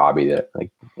like a hobby that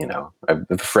like, you know,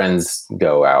 if friends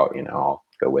go out, you know, I'll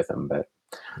go with them, but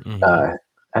I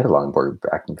had a longboard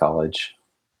back in college.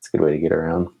 It's a good way to get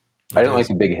around. I didn't like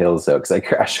the big hills though, because I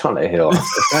crashed on a hill.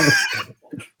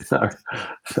 Like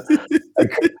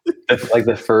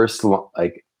the first,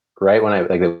 like right when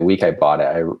the week I bought it,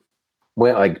 I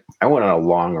went on a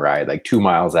long ride, like 2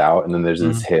 miles out, and then there's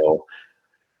this hill,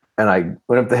 and I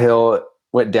went up the hill,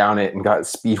 went down it, and got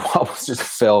speed wobbles, just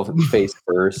fell face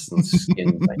first and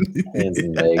skinned my hands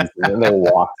and legs, and then I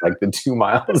walked like the 2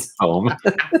 miles home.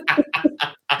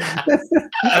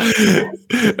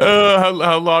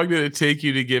 How long did it take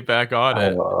you to get back on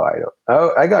it?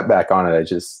 I got back on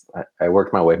it. I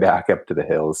worked my way back up to the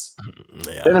hills.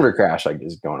 I never crashed, like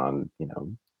just going on, you know,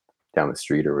 down the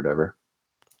street or whatever.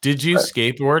 Did you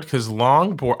skateboard? Because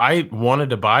longboard, I wanted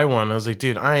to buy one. I was like,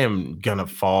 dude, I am gonna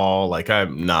fall. Like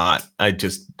I'm not. I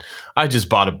just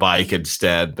bought a bike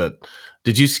instead. But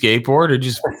did you skateboard or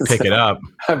just pick it up?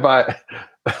 I bought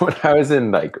when I was in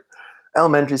like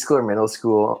elementary school or middle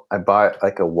school. I bought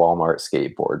like a Walmart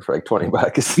skateboard for like $20.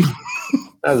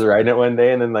 I was riding it one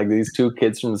day, and then like these two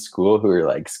kids from the school who were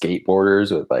like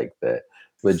skateboarders with like the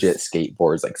legit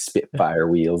skateboards, like Spitfire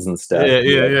wheels and stuff.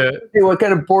 Yeah. Hey, what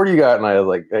kind of board you got? And I was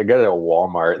like, I got it at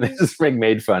Walmart, and they just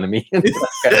made fun of me.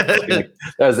 That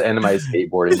was the end of my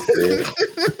skateboarding career.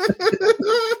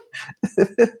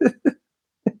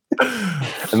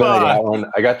 And then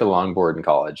I got the longboard in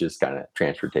college, just kind of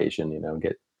transportation, you know,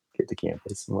 get to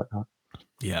campus and whatnot.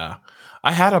 Yeah.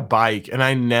 I had a bike, and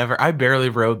I barely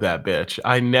rode that bitch.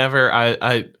 I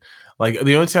like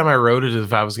the only time I rode it is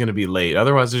if I was going to be late.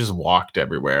 Otherwise I just walked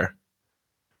everywhere,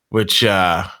 which,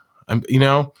 I'm, you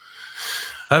know,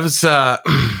 I was,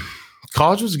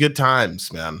 college was good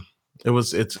times, man.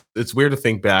 It's weird to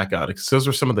think back on it, because those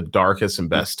were some of the darkest and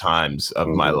best times of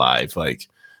my life. Like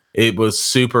it was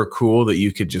super cool that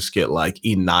you could just get like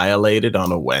annihilated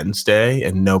on a Wednesday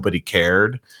and nobody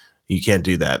cared. You can't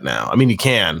do that now. I mean, you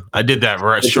can. I did that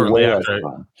shortly after.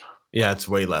 Yeah, it's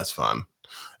way less fun.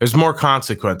 There's more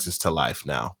consequences to life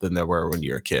now than there were when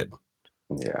you were a kid.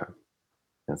 Yeah.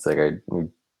 It's like we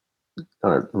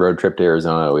on a road trip to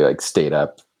Arizona, we like stayed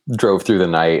up, drove through the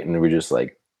night, and we just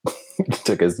like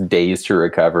took us days to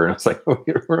recover. And it's like,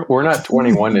 we're not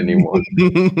 21 anymore.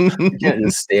 You can't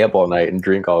just stay up all night and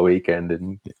drink all weekend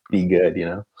and be good, you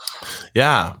know?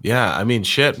 Yeah. I mean,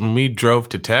 shit, when we drove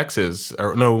to Texas,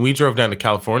 when we drove down to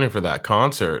California for that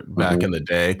concert back in the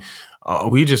day,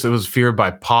 it was feared by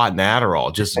pot and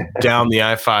Adderall, just down the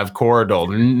I-5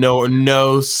 corridor.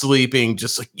 No sleeping,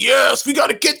 just like, yes, we got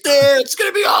to get there. It's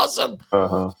going to be awesome.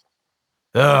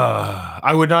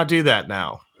 I would not do that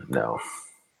now. No,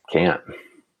 can't.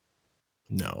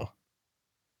 No.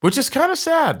 Which is kind of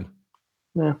sad.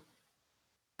 Yeah.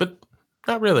 But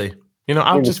not really. You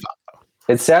know,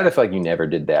 it's sad if like you never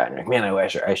did that. And you're like, man, I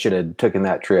wish I should have taken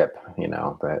that trip, you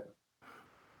know, but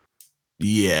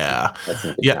yeah.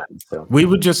 Time, so. We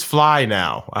would just fly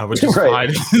now. I would just fly.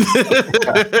 In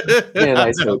a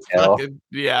nice hotel.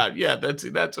 Yeah,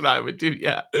 that's what I would do.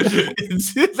 Yeah.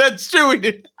 That's true.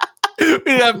 We didn't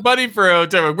have money for a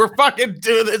hotel. We're fucking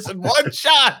doing this in one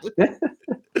shot.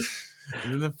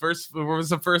 And where was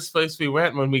the first place we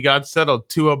went when we got settled?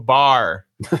 To a bar.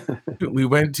 We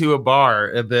went to a bar,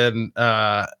 and then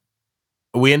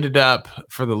we ended up,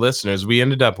 for the listeners,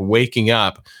 waking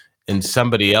up in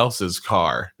somebody else's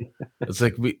car. It's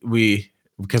like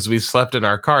because we slept in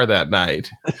our car that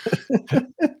night.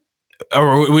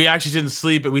 Or we actually didn't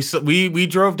sleep, but we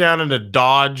drove down in a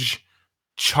Dodge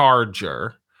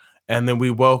Charger. And then we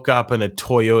woke up in a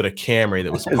Toyota Camry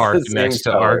that was parked next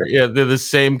to color. they're the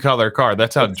same color car.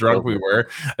 That's how drunk we were.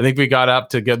 I think we got up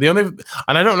to go. And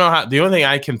I don't know how, the only thing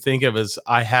I can think of is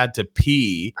I had to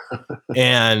pee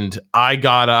and I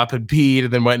got up and peed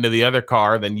and then went into the other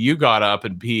car. Then you got up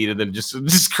and peed and then just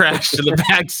crashed in the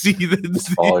back seat.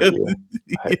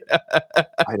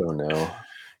 I don't know.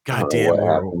 God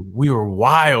damn, we were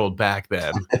wild back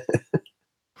then.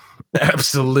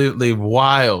 Absolutely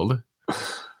wild.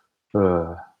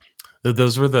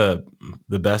 Those were the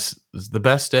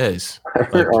best days.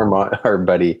 Our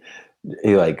buddy,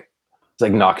 he like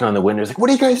knocking on the window. He's like, "What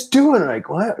are you guys doing?" I'm like,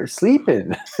 "What? We're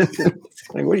sleeping."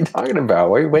 Like, what are you talking about?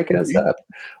 Why are you waking us up?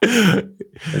 And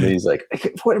he's like,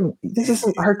 "What? This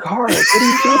isn't our car. What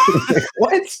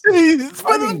are you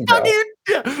doing?" Like,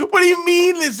 what do you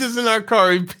mean this isn't our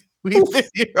car? We've been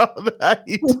here all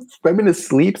night. I've been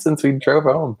asleep since we drove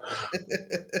home.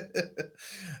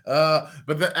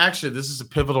 But actually, this is a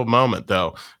pivotal moment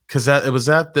though, because it was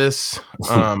at this.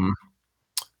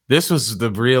 This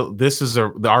is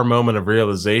our moment of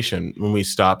realization when we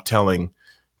stopped telling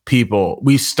people.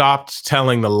 We stopped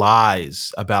telling the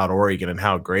lies about Oregon and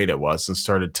how great it was, and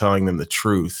started telling them the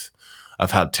truth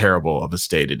of how terrible of a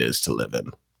state it is to live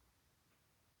in.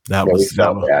 We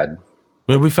felt bad.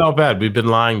 We felt bad. We've been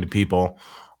lying to people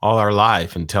all our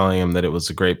life and telling them that it was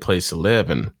a great place to live,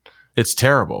 and it's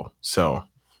terrible. So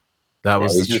that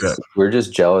was the trip. We're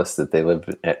just jealous that they live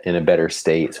in a better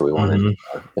state, so we wanted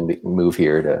to move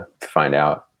here to find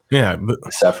out. Yeah,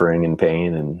 suffering and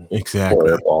pain and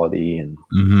exactly quality and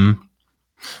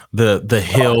the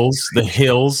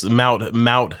hills.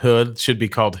 Mount Hood should be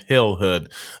called Hill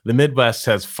Hood. The Midwest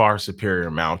has far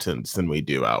superior mountains than we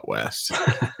do out west.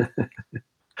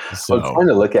 So it's fun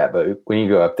to look at, but when you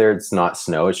go up there, it's not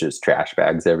snow; it's just trash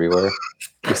bags everywhere.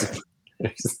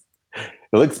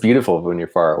 It looks beautiful when you're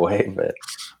far away, but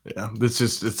yeah,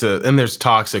 and there's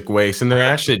toxic waste. And they're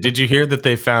actually, did you hear that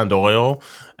they found oil?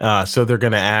 So they're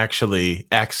going to actually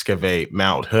excavate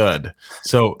Mount Hood.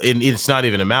 So it's not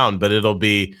even a mountain, but it'll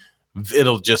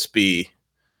just be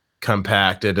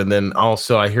compacted. And then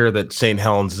also I hear that St.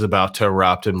 Helens is about to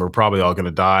erupt and we're probably all going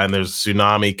to die and there's a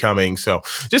tsunami coming. So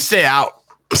just stay out,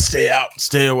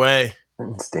 stay away.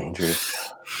 It's dangerous.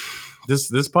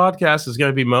 This podcast is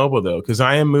going to be mobile though, because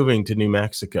I am moving to New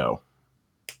Mexico.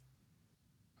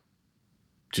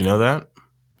 Do you know that?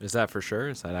 Is that for sure?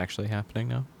 Is that actually happening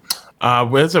now?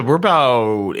 We're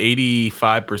about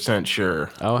 85% sure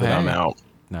that I'm out.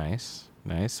 Nice.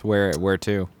 Where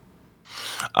to?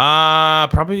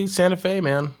 Probably Santa Fe,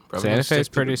 man. Santa Fe is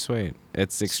pretty sweet.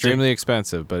 It's extremely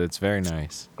expensive, but it's very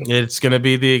nice. It's gonna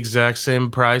be the exact same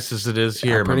price as it is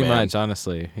here, pretty much,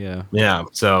 honestly. Yeah. Yeah.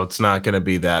 So it's not gonna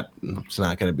be that. It's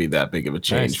not gonna be that big of a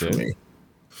change for me.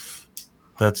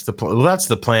 That's the plan. Well, that's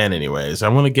the plan, anyways. I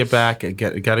want to get back.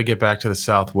 Got to get back to the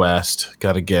Southwest.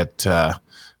 Got to get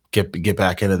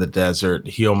back into the desert.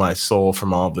 Heal my soul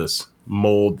from all this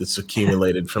mold that's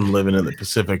accumulated from living in the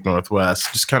Pacific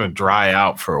Northwest. Just kind of dry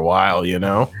out for a while, you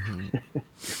know.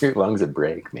 Your lungs would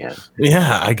break, man.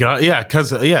 Yeah, because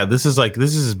this is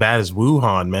as bad as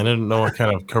Wuhan, man. I don't know what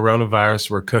kind of coronavirus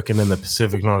we're cooking in the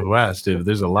Pacific Northwest, dude.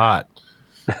 There's a lot.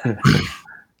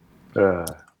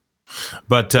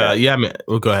 But yeah, man.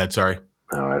 Well, go ahead. Sorry.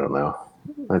 Oh, I don't know.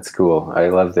 That's cool. I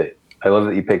love that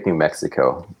you picked New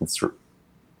Mexico. It's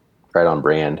right on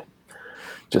brand.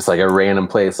 Just like a random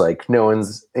place, like no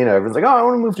one's, everyone's like, oh, I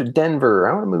want to move to Denver.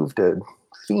 I want to move to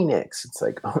Phoenix. It's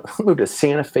like, I'll move to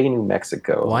Santa Fe, New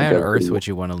Mexico. Why on earth would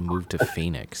you want to move to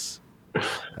Phoenix?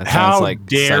 How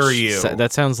dare you?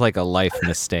 That sounds like a life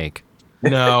mistake.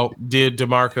 No, dude,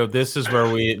 DeMarco, this is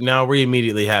where we're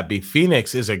immediately happy.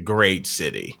 Phoenix is a great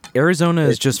city. Arizona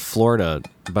is just Florida,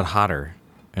 but hotter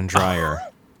and drier.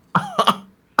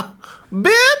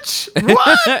 Bitch!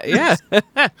 What?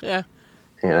 Yeah.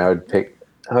 And I would pick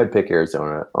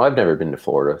Arizona. Well, I've never been to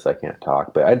Florida, so I can't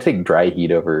talk. But I'd take dry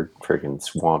heat over freaking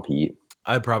swamp heat.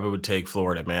 I probably would take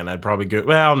Florida, man. I'd probably go.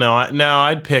 Well, no,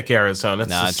 I'd pick Arizona.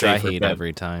 Nah, dry heat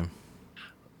every time.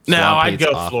 No, I'd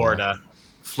go Florida.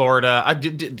 Florida. I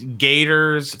did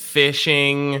gators,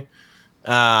 fishing.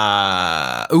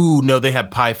 No, they have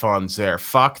pythons there.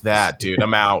 Fuck that, dude.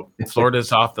 I'm out.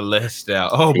 Florida's off the list now.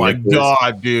 Oh my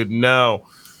god, dude, no.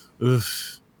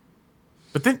 Oof.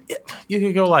 But then you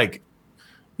could go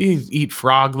you eat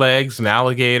frog legs and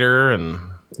alligator and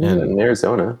in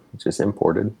Arizona, it's just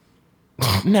imported.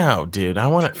 No, dude, I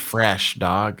want it fresh,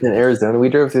 dog. In Arizona, we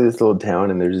drove through this little town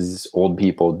and there's these old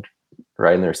people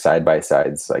riding their side by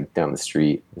sides down the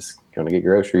street, just going to get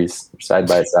groceries side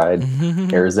by side.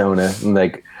 Arizona, and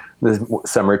This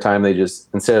summertime, they just,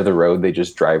 instead of the road, they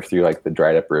just drive through like the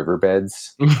dried up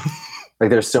riverbeds.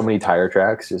 Like there's so many tire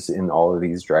tracks just in all of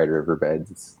these dried riverbeds.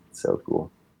 It's so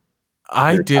cool.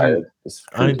 I You're didn't. tired, just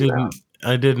I cruise didn't. around.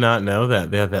 I did not know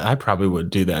that. Yeah, I probably would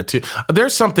do that too.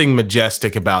 There's something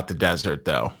majestic about the desert,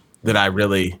 though, that I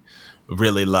really,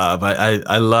 really love.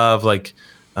 I love like,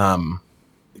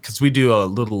 because we do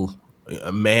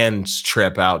a man's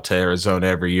trip out to Arizona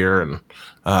every year and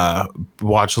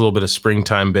watch a little bit of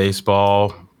springtime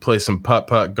baseball, play some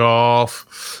putt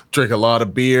golf, drink a lot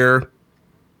of beer,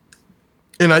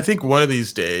 and I think one of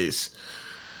these days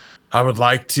I would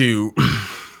like to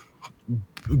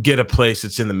get a place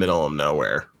that's in the middle of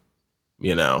nowhere,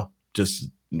 just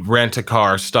rent a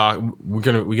car, we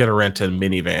gotta rent a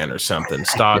minivan or something,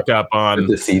 stock up on, Put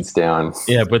the seats down.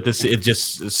 yeah, but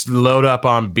just load up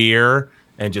on beer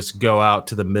and just go out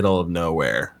to the middle of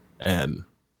nowhere, and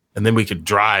then we could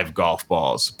drive golf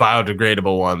balls,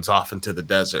 biodegradable ones, off into the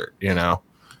desert.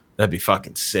 That'd be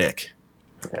fucking sick.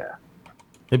 Yeah.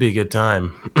 It'd be a good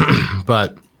time.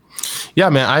 But yeah,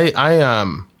 man,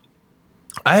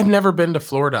 I have never been to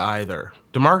Florida either.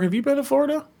 DeMarc, have you been to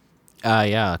Florida?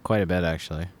 Yeah, quite a bit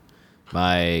actually.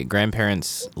 My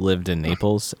grandparents lived in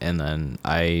Naples, and then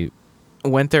I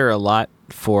went there a lot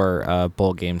for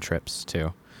bowl game trips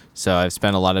too. So I've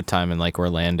spent a lot of time in like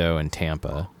Orlando and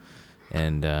Tampa,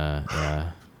 and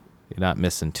yeah, you're not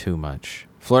missing too much.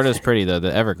 Florida's pretty though.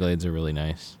 The Everglades are really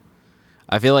nice.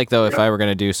 I feel like though, if I were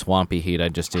gonna do swampy heat,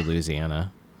 I'd just do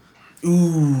Louisiana.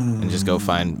 Ooh. And just go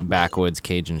find backwoods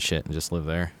Cajun shit and just live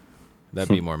there. That'd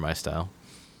be more my style.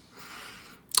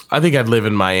 I think I'd live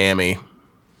in Miami.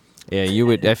 Yeah, you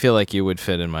would. I feel like you would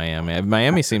fit in Miami.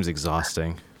 Miami seems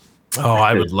exhausting. Oh,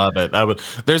 I would love it. I would.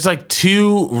 There's like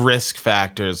two risk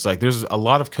factors. Like there's a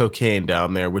lot of cocaine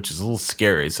down there, which is a little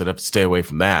scary. So I'd have to stay away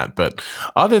from that. But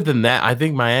other than that, I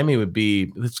think Miami would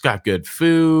be, it's got good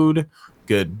food,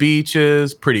 good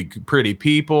beaches, pretty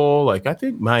people. Like I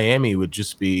think Miami would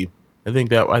just be, I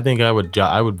think I would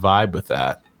vibe with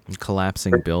that. And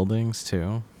collapsing buildings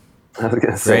too. I was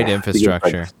gonna say, Great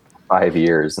infrastructure. 5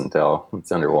 years until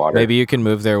it's underwater. Maybe you can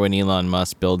move there when Elon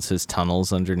Musk builds his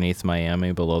tunnels underneath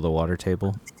Miami below the water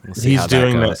table. We'll see He's how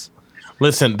doing that that. goes.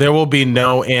 Listen, there will be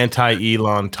no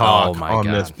anti-Elon talk Oh my on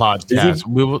God. this podcast.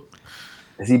 We will.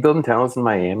 Is he building tunnels in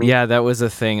Miami? Yeah, that was a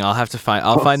thing.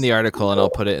 I'll find the article and I'll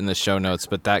put it in the show notes.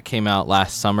 But that came out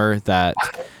last summer that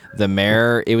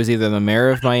it was either the mayor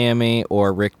of Miami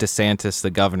or Rick DeSantis,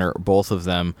 the governor, both of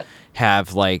them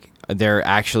have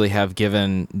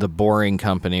given the Boring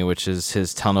Company, which is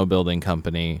his tunnel building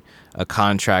company, a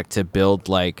contract to build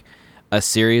like a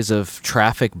series of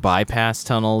traffic bypass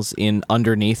tunnels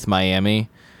underneath Miami,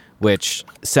 which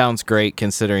sounds great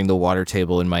considering the water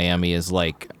table in Miami is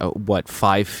like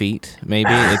 5 feet maybe.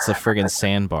 It's a friggin'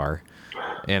 sandbar,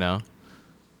 Yeah.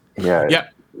 Yeah.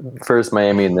 First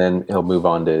Miami, and then he'll move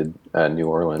on to New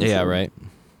Orleans. Yeah, right.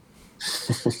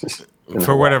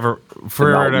 For whatever,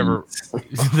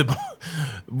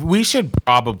 we should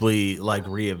probably like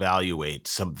reevaluate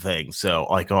some things. So,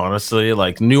 like honestly,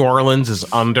 like New Orleans is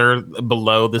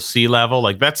below the sea level.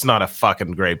 Like that's not a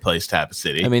fucking great place to have a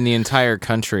city. I mean, the entire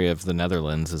country of the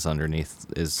Netherlands is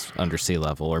under sea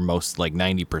level, or most like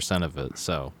 90% of it.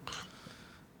 So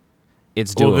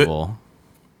it's doable.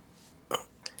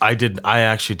 I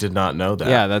actually did not know that.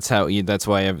 Yeah, that's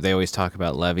why they always talk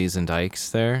about levees and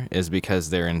dikes there, is because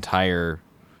their entire,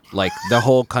 like the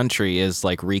whole country is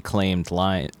like reclaimed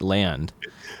land.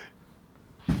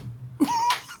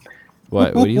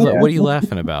 What are you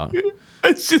laughing about?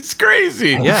 It's just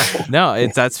crazy. Yeah, no,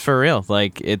 that's for real.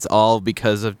 Like it's all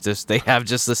because of they have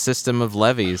just a system of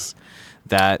levees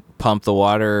that pump the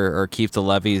water or keep the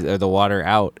levees or the water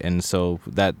out, and so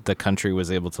that the country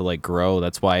was able to like grow.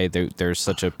 That's why there's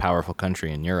such a powerful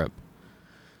country in Europe.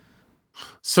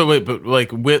 So wait, but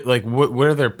like what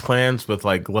are their plans with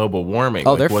like global warming?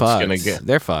 Oh, like, they're what's fucked. gonna get?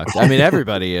 They're fucked. I mean,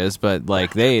 everybody is, but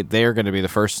like they are going to be the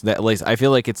first. At least I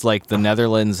feel like it's like the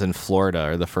Netherlands and Florida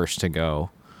are the first to go.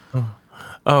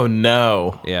 Oh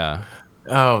no. Yeah.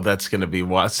 Oh, that's gonna be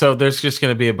what? So there's just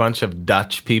gonna be a bunch of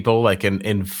Dutch people like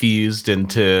infused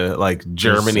into like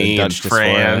Germany and Dutch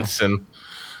France and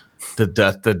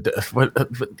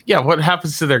what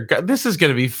happens to their? This is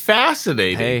gonna be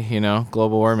fascinating. Hey,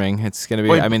 global warming. It's gonna be.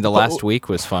 Wait, I mean, the last week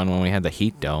was fun when we had the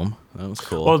heat dome. That was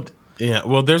cool. Well, Yeah,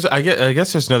 well, I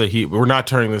guess there's another heat. We're not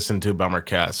turning this into a bummer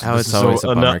cast. Oh, it's always a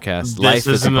bummer cast. Life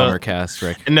is a bummer cast,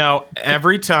 Rick. No,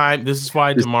 every time. This is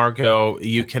why, DeMarco,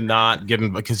 you cannot get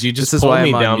in because you just pull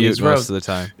me down these most roads of the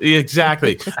time.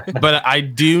 Exactly. But I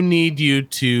do need you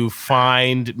to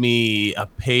find me a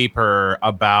paper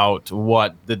about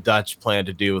what the Dutch plan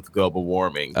to do with global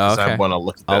warming because I want to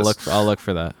look at this. I'll look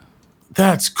for that.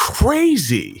 That's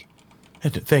crazy.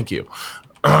 Thank you.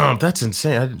 That's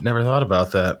insane. I never thought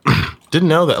about that. Didn't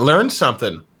know that. Learned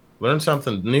something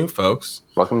new, folks.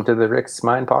 Welcome to the Rick's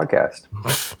Mind podcast.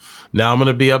 Now I'm going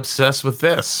to be obsessed with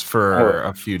this for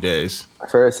a few days.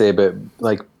 Fair to say, but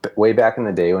like way back in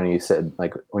the day when you said,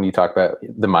 like when you talk about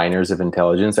the miners of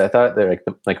intelligence, I thought they're like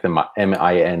the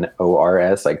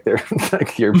MINORS, like they're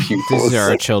like your pupils. These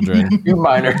are our children. You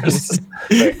miners.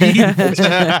 It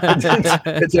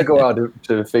took a while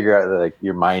to figure out that like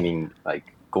you're mining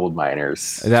like gold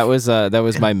miners. That was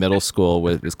my middle school.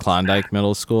 It was Klondike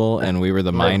Middle School, and we were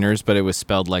the miners, but it was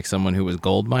spelled like someone who was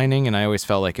gold mining, and I always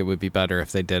felt like it would be better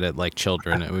if they did it like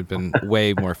children. It would have been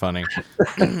way more funny.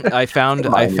 I found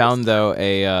though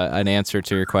an answer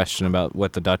to your question about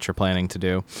what the Dutch are planning to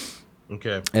do.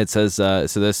 Okay. It says so.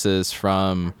 This is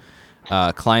from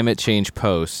Climate Change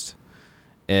Post.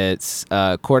 It's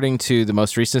according to the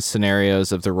most recent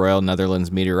scenarios of the Royal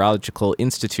Netherlands Meteorological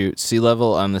Institute, sea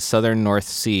level on the southern North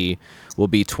Sea will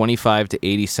be 25 to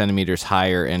 80 centimeters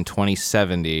higher in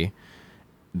 2070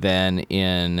 than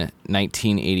in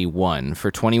 1981.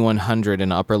 For 2100,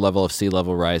 an upper level of sea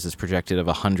level rise is projected of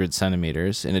 100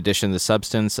 centimeters. In addition, the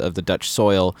substance of the Dutch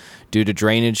soil, due to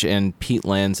drainage and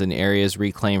peatlands and areas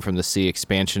reclaimed from the sea,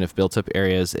 expansion of built-up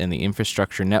areas, and the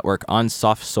infrastructure network on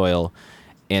soft soil,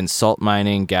 and salt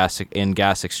mining, gas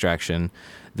extraction,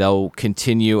 they'll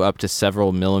continue up to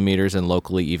several millimeters and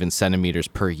locally even centimeters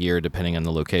per year, depending on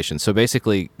the location. So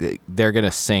basically, they're going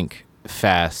to sink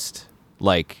fast.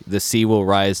 Like, the sea will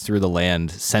rise through the land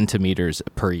centimeters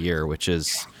per year, which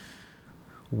is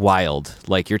wild.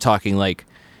 Like, you're talking like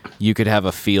you could have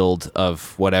a field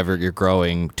of whatever you're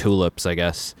growing, tulips, I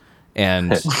guess,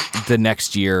 and the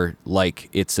next year, like,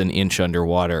 it's an inch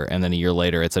underwater, and then a year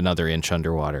later, it's another inch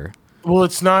underwater. Well,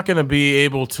 it's not going to be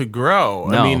able to grow.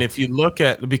 No. I mean, if you look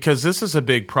at, because this is a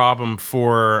big problem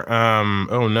for,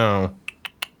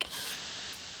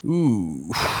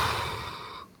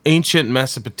 ancient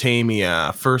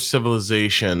Mesopotamia, first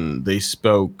civilization, they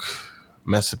spoke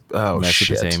Mesopotamian?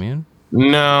 Shit.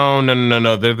 No.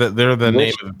 They're the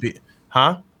name of the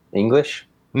English?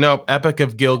 Nope, Epic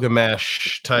of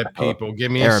Gilgamesh type people.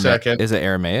 Give me a second. Is it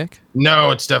Aramaic?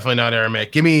 No, it's definitely not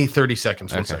Aramaic. Give me 30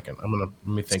 seconds. 1 second. Let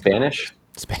me think. Spanish?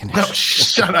 No,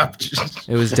 shut up.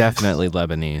 It was definitely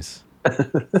Lebanese.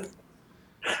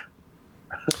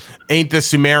 Ain't the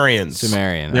Sumerians?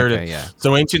 Sumerian. Okay, yeah.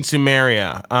 So ancient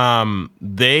Sumeria.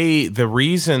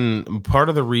 Part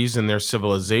of the reason their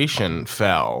civilization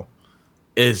fell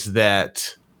is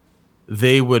that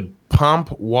they would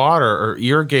pump water or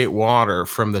irrigate water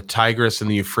from the Tigris and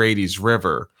the Euphrates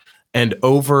River, and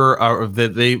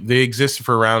they existed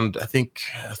for around, I think,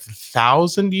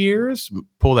 1,000 years.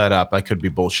 Pull that up. I could be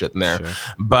bullshitting there, sure.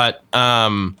 But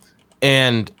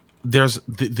and there's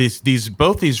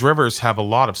both these rivers have a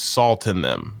lot of salt in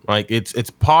them. Like it's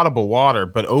potable water,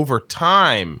 but over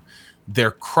time,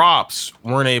 their crops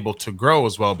weren't able to grow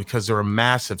as well because there were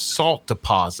massive salt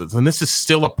deposits, and this is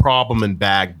still a problem in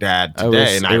Baghdad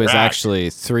today. It was actually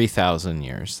 3,000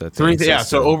 years.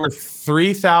 So over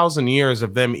 3,000 years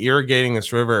of them irrigating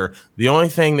this river, the only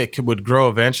thing that would grow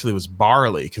eventually was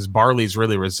barley, because barley is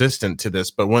really resistant to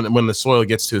this. But when the soil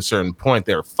gets to a certain point,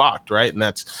 they're fucked, right? And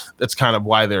that's kind of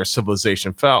why their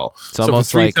civilization fell. It's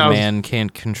almost like man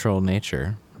can't control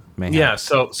nature. Yeah,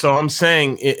 so I'm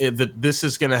saying that this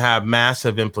is going to have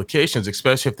massive implications,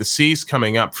 especially if the sea's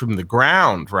coming up from the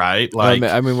ground, right? Like,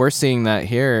 I mean, we're seeing that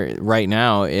here right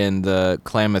now in the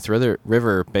Klamath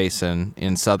River Basin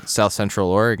in South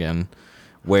Central Oregon,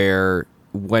 where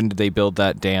when did they build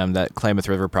that dam, that Klamath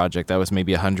River project? That was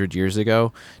maybe 100 years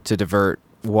ago, to divert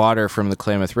water from the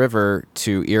Klamath River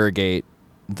to irrigate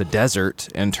the desert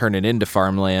and turn it into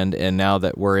farmland. And now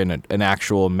that we're in an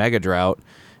actual mega drought,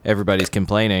 everybody's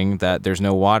complaining that there's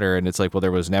no water, and it's like, well,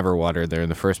 there was never water there in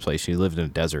the first place. You lived in a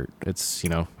desert. It's,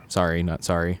 sorry, not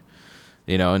sorry.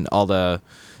 And all the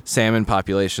salmon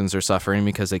populations are suffering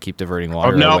because they keep diverting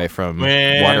water away from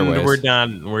waterways. We're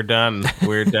done.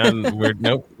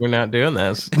 Nope, we're not doing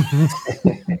this.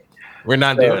 We're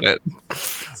not doing it.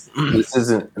 This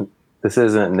isn't this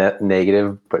isn't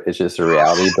negative, but it's just a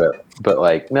reality. But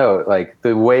like, no, like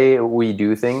the way we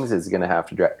do things is going to have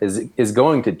to is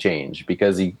going to change,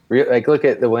 because like look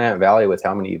at the Willamette Valley with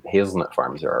how many hazelnut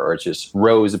farms there are, or it's just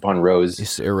rows upon rows,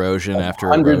 just erosion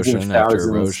after erosion after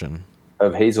erosion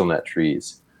of hazelnut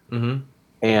trees. Mm-hmm.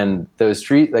 And those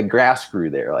trees, like grass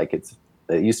grew there. Like it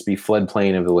used to be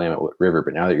floodplain of the Willamette River,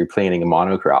 but now that you're planting a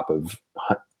monocrop of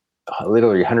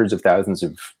literally hundreds of thousands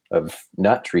of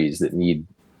nut trees that need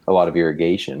a lot of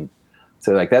irrigation.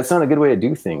 So like, that's not a good way to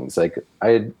do things. Like I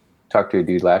had talked to a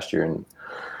dude last year, and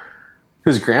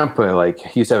his grandpa, like,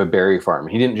 he used to have a berry farm.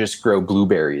 He didn't just grow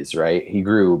blueberries, right? He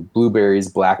grew blueberries,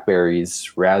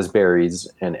 blackberries, raspberries,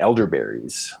 and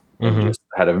elderberries. Mm-hmm. And just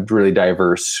had a really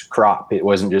diverse crop. It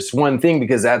wasn't just one thing,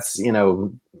 because that's,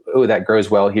 that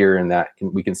grows well here, and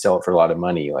we can sell it for a lot of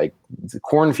money. Like the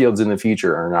cornfields in the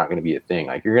future are not going to be a thing.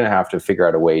 Like you're going to have to figure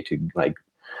out a way to, like,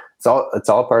 it's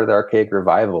all part of the archaic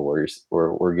revival, where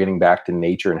we're getting back to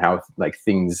nature and how like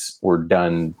things were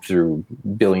done through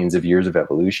billions of years of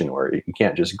evolution, where you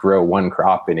can't just grow one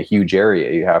crop in a huge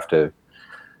area. You have to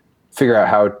figure out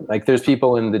how, like, there's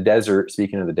people in the desert,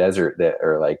 speaking of the desert, that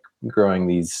are like growing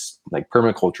these like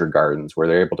permaculture gardens where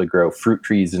they're able to grow fruit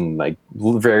trees and like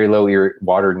very low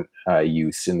water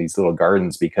use in these little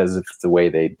gardens, because of the way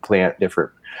they plant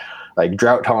different like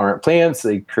drought tolerant plants.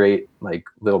 They create like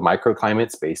little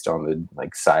microclimates based on the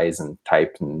like size and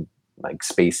type and like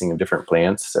spacing of different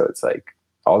plants. So it's like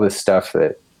all this stuff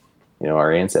that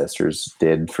our ancestors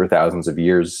did for thousands of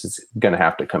years is going to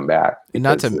have to come back.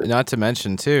 Not to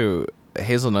mention too,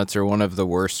 hazelnuts are one of the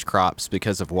worst crops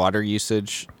because of water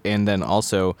usage, and then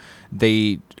also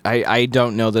I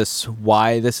don't know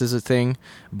why this is a thing,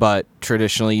 but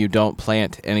traditionally you don't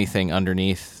plant anything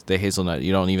underneath the hazelnut.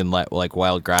 You don't even let like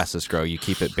wild grasses grow. You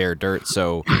keep it bare dirt.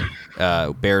 So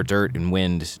bare dirt and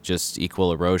wind just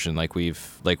equal erosion. Like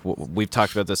we've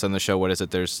talked about this on the show. What is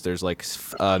it? There's like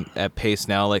at pace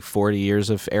now like 40 years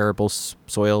of arable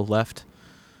soil left,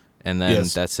 and then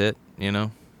that's it.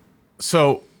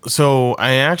 So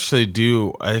I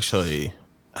actually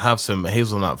have some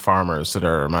hazelnut farmers that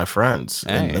are my friends.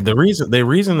 Hey. And the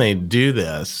reason they do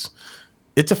this,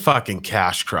 it's a fucking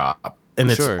cash crop.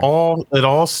 And it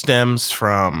all stems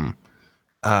from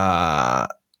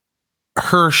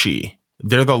Hershey.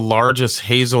 They're the largest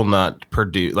hazelnut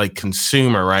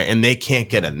consumer, right? And they can't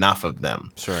get enough of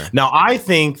them. Sure. Now I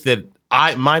think that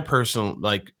I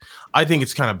think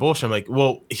it's kind of bullshit. I'm like,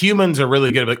 well, humans are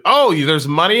really good. Like, oh, there's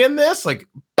money in this? Like,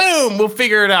 boom, we'll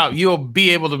figure it out. You'll be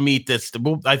able to meet this.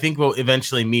 I think we'll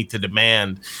eventually meet the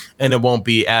demand, and it won't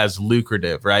be as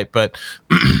lucrative, right? But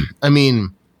I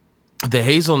mean, the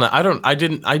hazelnut,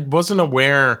 I wasn't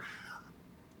aware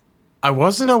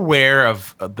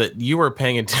of that you were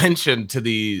paying attention to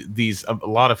these a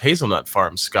lot of hazelnut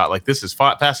farms, Scott. Like, this is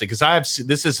fascinating, because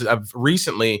I've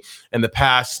recently, in the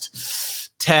past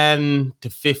 10 to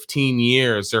 15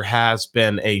 years, there has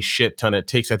been a shit ton. It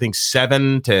takes, I think,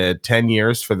 7 to 10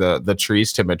 years for the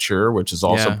trees to mature, which is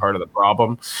also part of the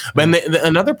problem. But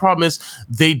another problem is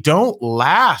they don't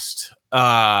last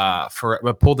but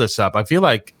pull this up. I feel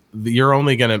like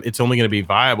it's only gonna be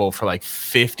viable for like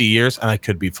 50 years, and I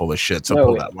could be full of shit. So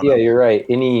pull that one up. You're right.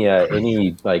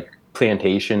 Any like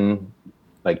plantation,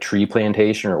 like tree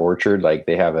plantation or orchard, like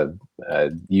they have a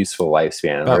useful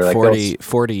lifespan. About like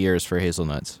 40 years for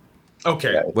hazelnuts.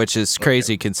 Okay. Which is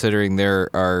crazy considering there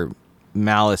are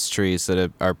malice trees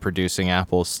that are producing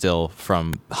apples still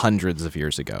from hundreds of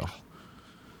years ago.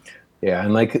 Yeah,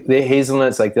 and like the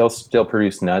hazelnuts, like they'll still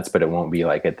produce nuts, but it won't be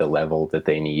like at the level that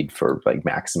they need for like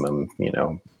maximum,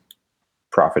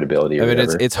 profitability. I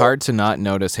mean, it's hard to not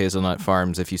notice hazelnut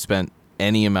farms if you spent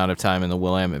any amount of time in the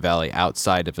Willamette Valley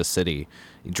outside of a city.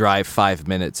 You drive 5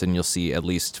 minutes and you'll see at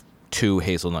least 2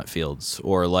 hazelnut fields.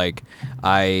 Or like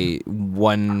I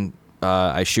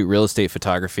shoot real estate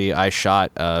photography. I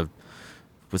shot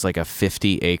was like a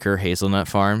 50-acre hazelnut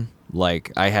farm.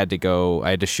 Like I had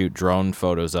to shoot drone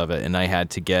photos of it, and I had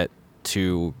to get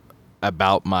to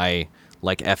about my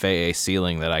like FAA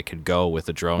ceiling that I could go with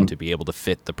a drone to be able to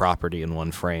fit the property in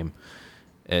one frame.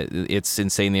 It's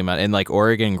insane the amount. And like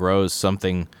Oregon grows some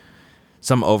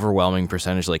overwhelming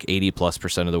percentage, like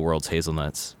 80+% of the world's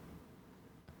hazelnuts.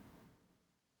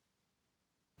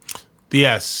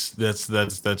 Yes,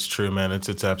 that's true, man.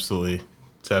 It's absolutely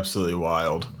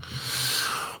wild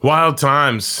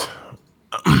times.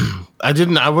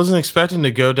 I wasn't expecting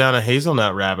to go down a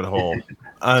hazelnut rabbit hole.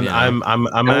 And I'm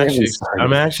actually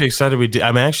excited we did.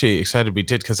 I'm actually excited we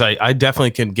did, because I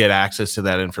definitely can get access to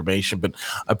that information. But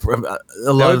a lot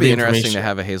That would of be the interesting to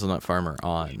have a hazelnut farmer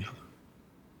on.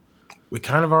 We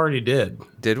kind of already did.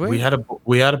 Did we? We had a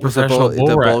Was the professional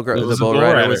bull rider. the bull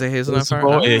rider was a hazelnut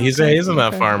farmer. Yeah, he's a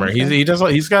hazelnut farmer.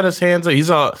 He's got his hands. He's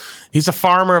a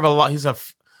farmer of a lot. He's a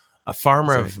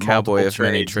farmer He's a of cowboy multiple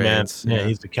of many trades. trades. Man. Yeah. Yeah,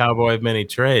 he's the cowboy of many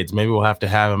trades. Maybe we'll have to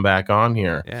have him back on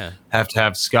here. Yeah. Have to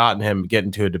have Scott and him get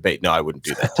into a debate. No, I wouldn't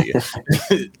do that to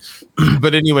you.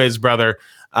 But anyways, brother,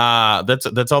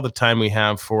 that's all the time we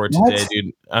have for today,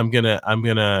 dude.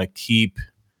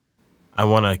 I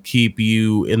want to keep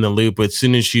you in the loop. As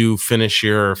soon as you finish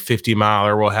your 50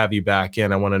 miler, we'll have you back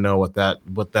in. I want to know what that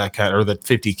kind, or the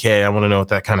 50K. I want to know what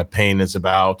that kind of pain is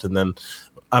about. And then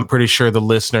I'm pretty sure the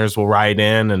listeners will write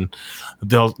in and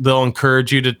they'll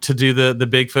encourage you to do the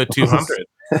Bigfoot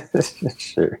 200.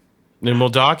 Sure. And we'll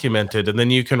document it. And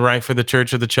then you can write for the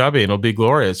Church of the Chubby and it'll be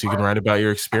glorious. You can write about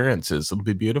your experiences. It'll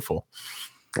be beautiful.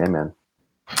 Amen.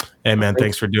 Hey man,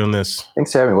 thanks for doing this.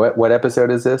 Thanks for having me. What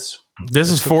episode is this? This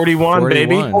is 41,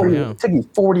 baby. 41. Yeah. It took you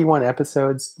 41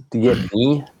 episodes to get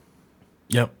me.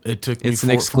 Yep, it took me. It's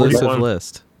an exclusive 41.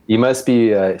 list. You must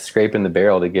be scraping the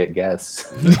barrel to get guests.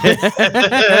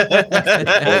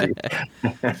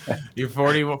 You're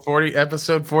 40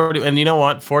 episode 40, and you know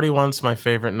what? 41's my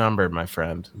favorite number, my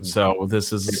friend. So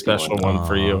this is a special one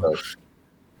for you.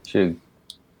 Should.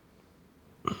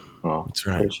 Well, That's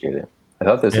right. Appreciate it. I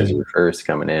thought this was your first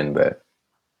coming in, but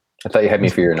I thought you had me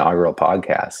for your inaugural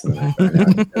podcast.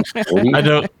 And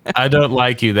I don't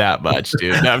like you that much,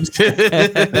 dude. No, I'm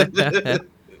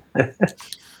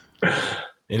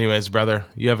Anyways, brother,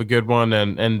 you have a good one,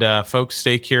 and folks,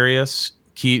 stay curious.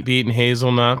 Keep eating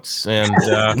hazelnuts, and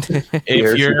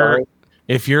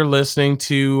if you're listening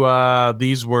to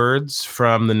these words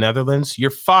from the Netherlands, you're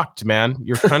fucked, man.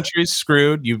 Your country's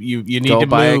screwed. You need Go to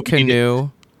buy move. a canoe.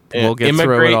 We'll get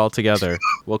through it all together.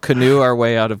 We'll canoe our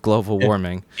way out of global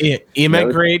warming.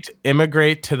 Immigrate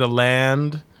to the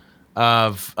land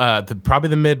of probably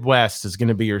the Midwest is going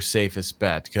to be your safest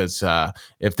bet, because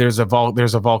if there's a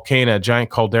volcano, a giant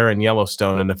caldera in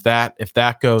Yellowstone, and if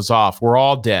that goes off, we're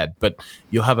all dead. But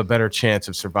you'll have a better chance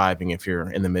of surviving if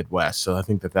you're in the Midwest. So I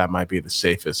think that might be the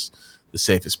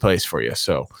safest place for you.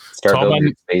 So start building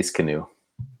a space canoe.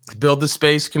 Build the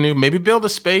space canoe, maybe build a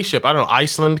spaceship. I don't know.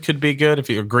 Iceland could be good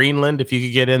or Greenland if you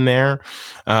could get in there.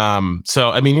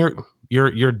 So I mean,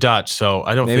 you're Dutch, so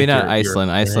I don't. Maybe think not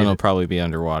Iceland. Iceland will probably be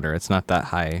underwater. It's not that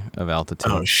high of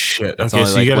altitude. Oh shit! It's Okay,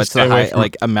 so you got to stay away from...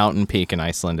 like a mountain peak in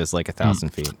Iceland is like 1,000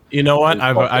 feet. You know what?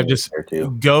 I've just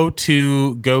go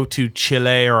to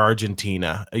Chile or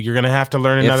Argentina. You're gonna have to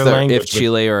learn another language. If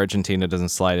Chile or Argentina doesn't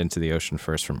slide into the ocean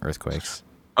first from earthquakes.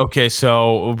 Okay,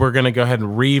 so we're gonna go ahead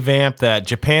and revamp that.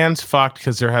 Japan's fucked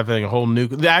because they're having a whole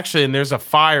actually, and there's a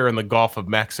fire in the Gulf of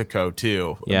Mexico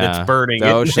too. Yeah, it's burning.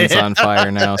 The ocean's on fire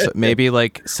now. So maybe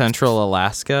like Central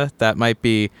Alaska, that might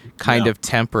be kind of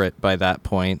temperate by that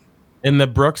point. In the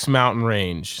Brooks Mountain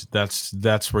Range,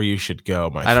 that's where you should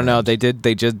go. I don't know. They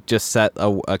just set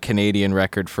a Canadian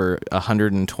record for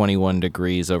 121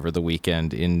 degrees over the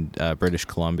weekend in British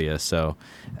Columbia. So,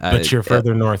 but you're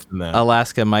further north than that.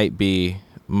 Alaska might be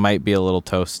a little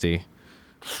toasty.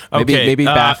 Okay, maybe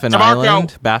Baffin DeMarco.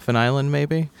 Island. Baffin Island,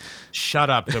 maybe. Shut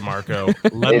up, DeMarco.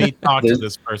 Let me talk to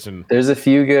this person. There's a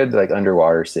few good like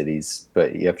underwater cities,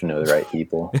 but you have to know the right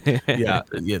people. Yeah,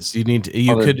 yes, you need to.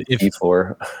 You could if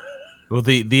before. Well,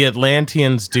 the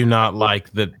Atlanteans do not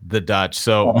like the Dutch.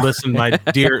 So listen, my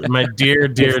dear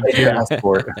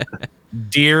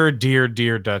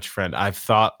Dutch friend, I've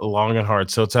thought long and hard.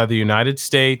 So it's either United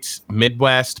States,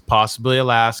 Midwest, possibly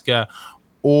Alaska,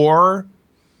 or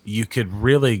you could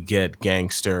really get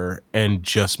gangster and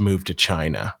just move to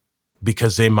China,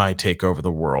 because they might take over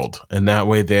the world, and that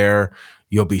way there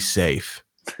you'll be safe.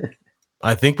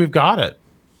 I think we've got it.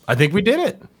 I think we did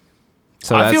it.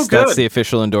 So that's the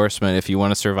official endorsement. If you want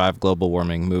to survive global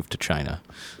warming, move to China.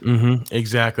 Mm-hmm,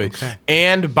 exactly. Okay.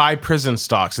 And buy prison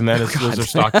stocks, and those are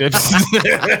stock dips.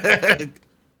 God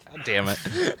damn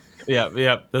it. Yeah.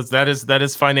 That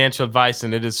is financial advice,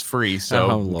 and it is free.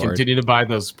 So continue to buy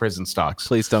those prison stocks.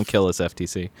 Please don't kill us,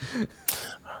 FTC.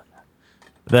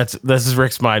 This is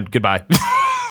Rick's mind. Goodbye.